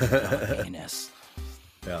heinous.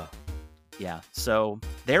 Yeah. Yeah. So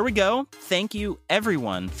there we go. Thank you,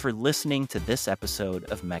 everyone, for listening to this episode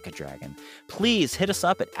of Mecha Dragon. Please hit us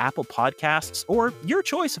up at Apple Podcasts or your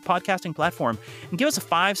choice of podcasting platform and give us a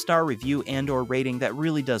 5-star review and/or rating. That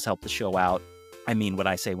really does help the show out. I mean what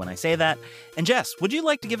I say when I say that. And Jess, would you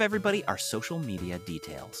like to give everybody our social media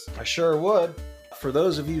details? I sure would. For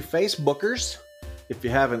those of you Facebookers, if you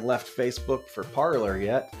haven't left Facebook for Parler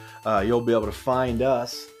yet, you'll be able to find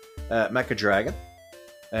us at Mecha Dragon.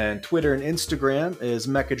 And Twitter and Instagram is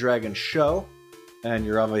Mecha Dragon Show. And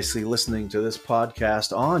you're obviously listening to this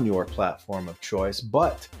podcast on your platform of choice.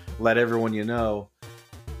 But let everyone you know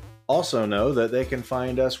also know that they can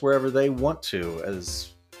find us wherever they want to,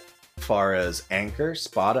 as far as Anchor,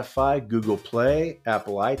 Spotify, Google Play,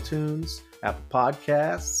 Apple iTunes, Apple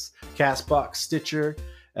Podcasts, CastBox, Stitcher,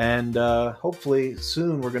 and hopefully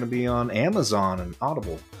soon we're going to be on Amazon and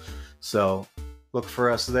Audible. So look for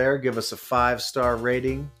us there. Give us a 5-star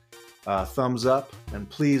rating, thumbs up, and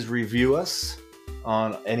please review us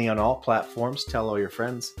on all platforms. Tell all your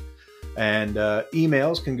friends. And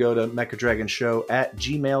emails can go to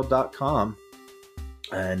mechadragonshow@gmail.com.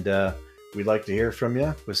 And we'd like to hear from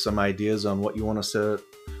you with some ideas on what you want us to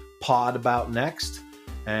pod about next.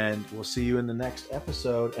 And we'll see you in the next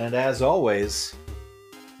episode. And as always,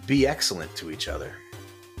 be excellent to each other.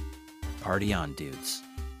 Party on, dudes.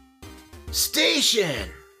 Station!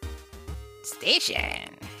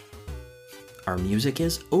 Our music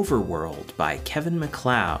is Overworld by Kevin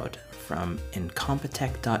MacLeod from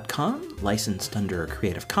Incompetech.com, licensed under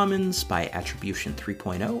Creative Commons by Attribution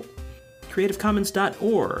 3.0.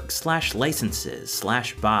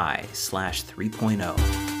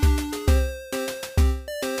 CreativeCommons.org/licenses/by/3.0.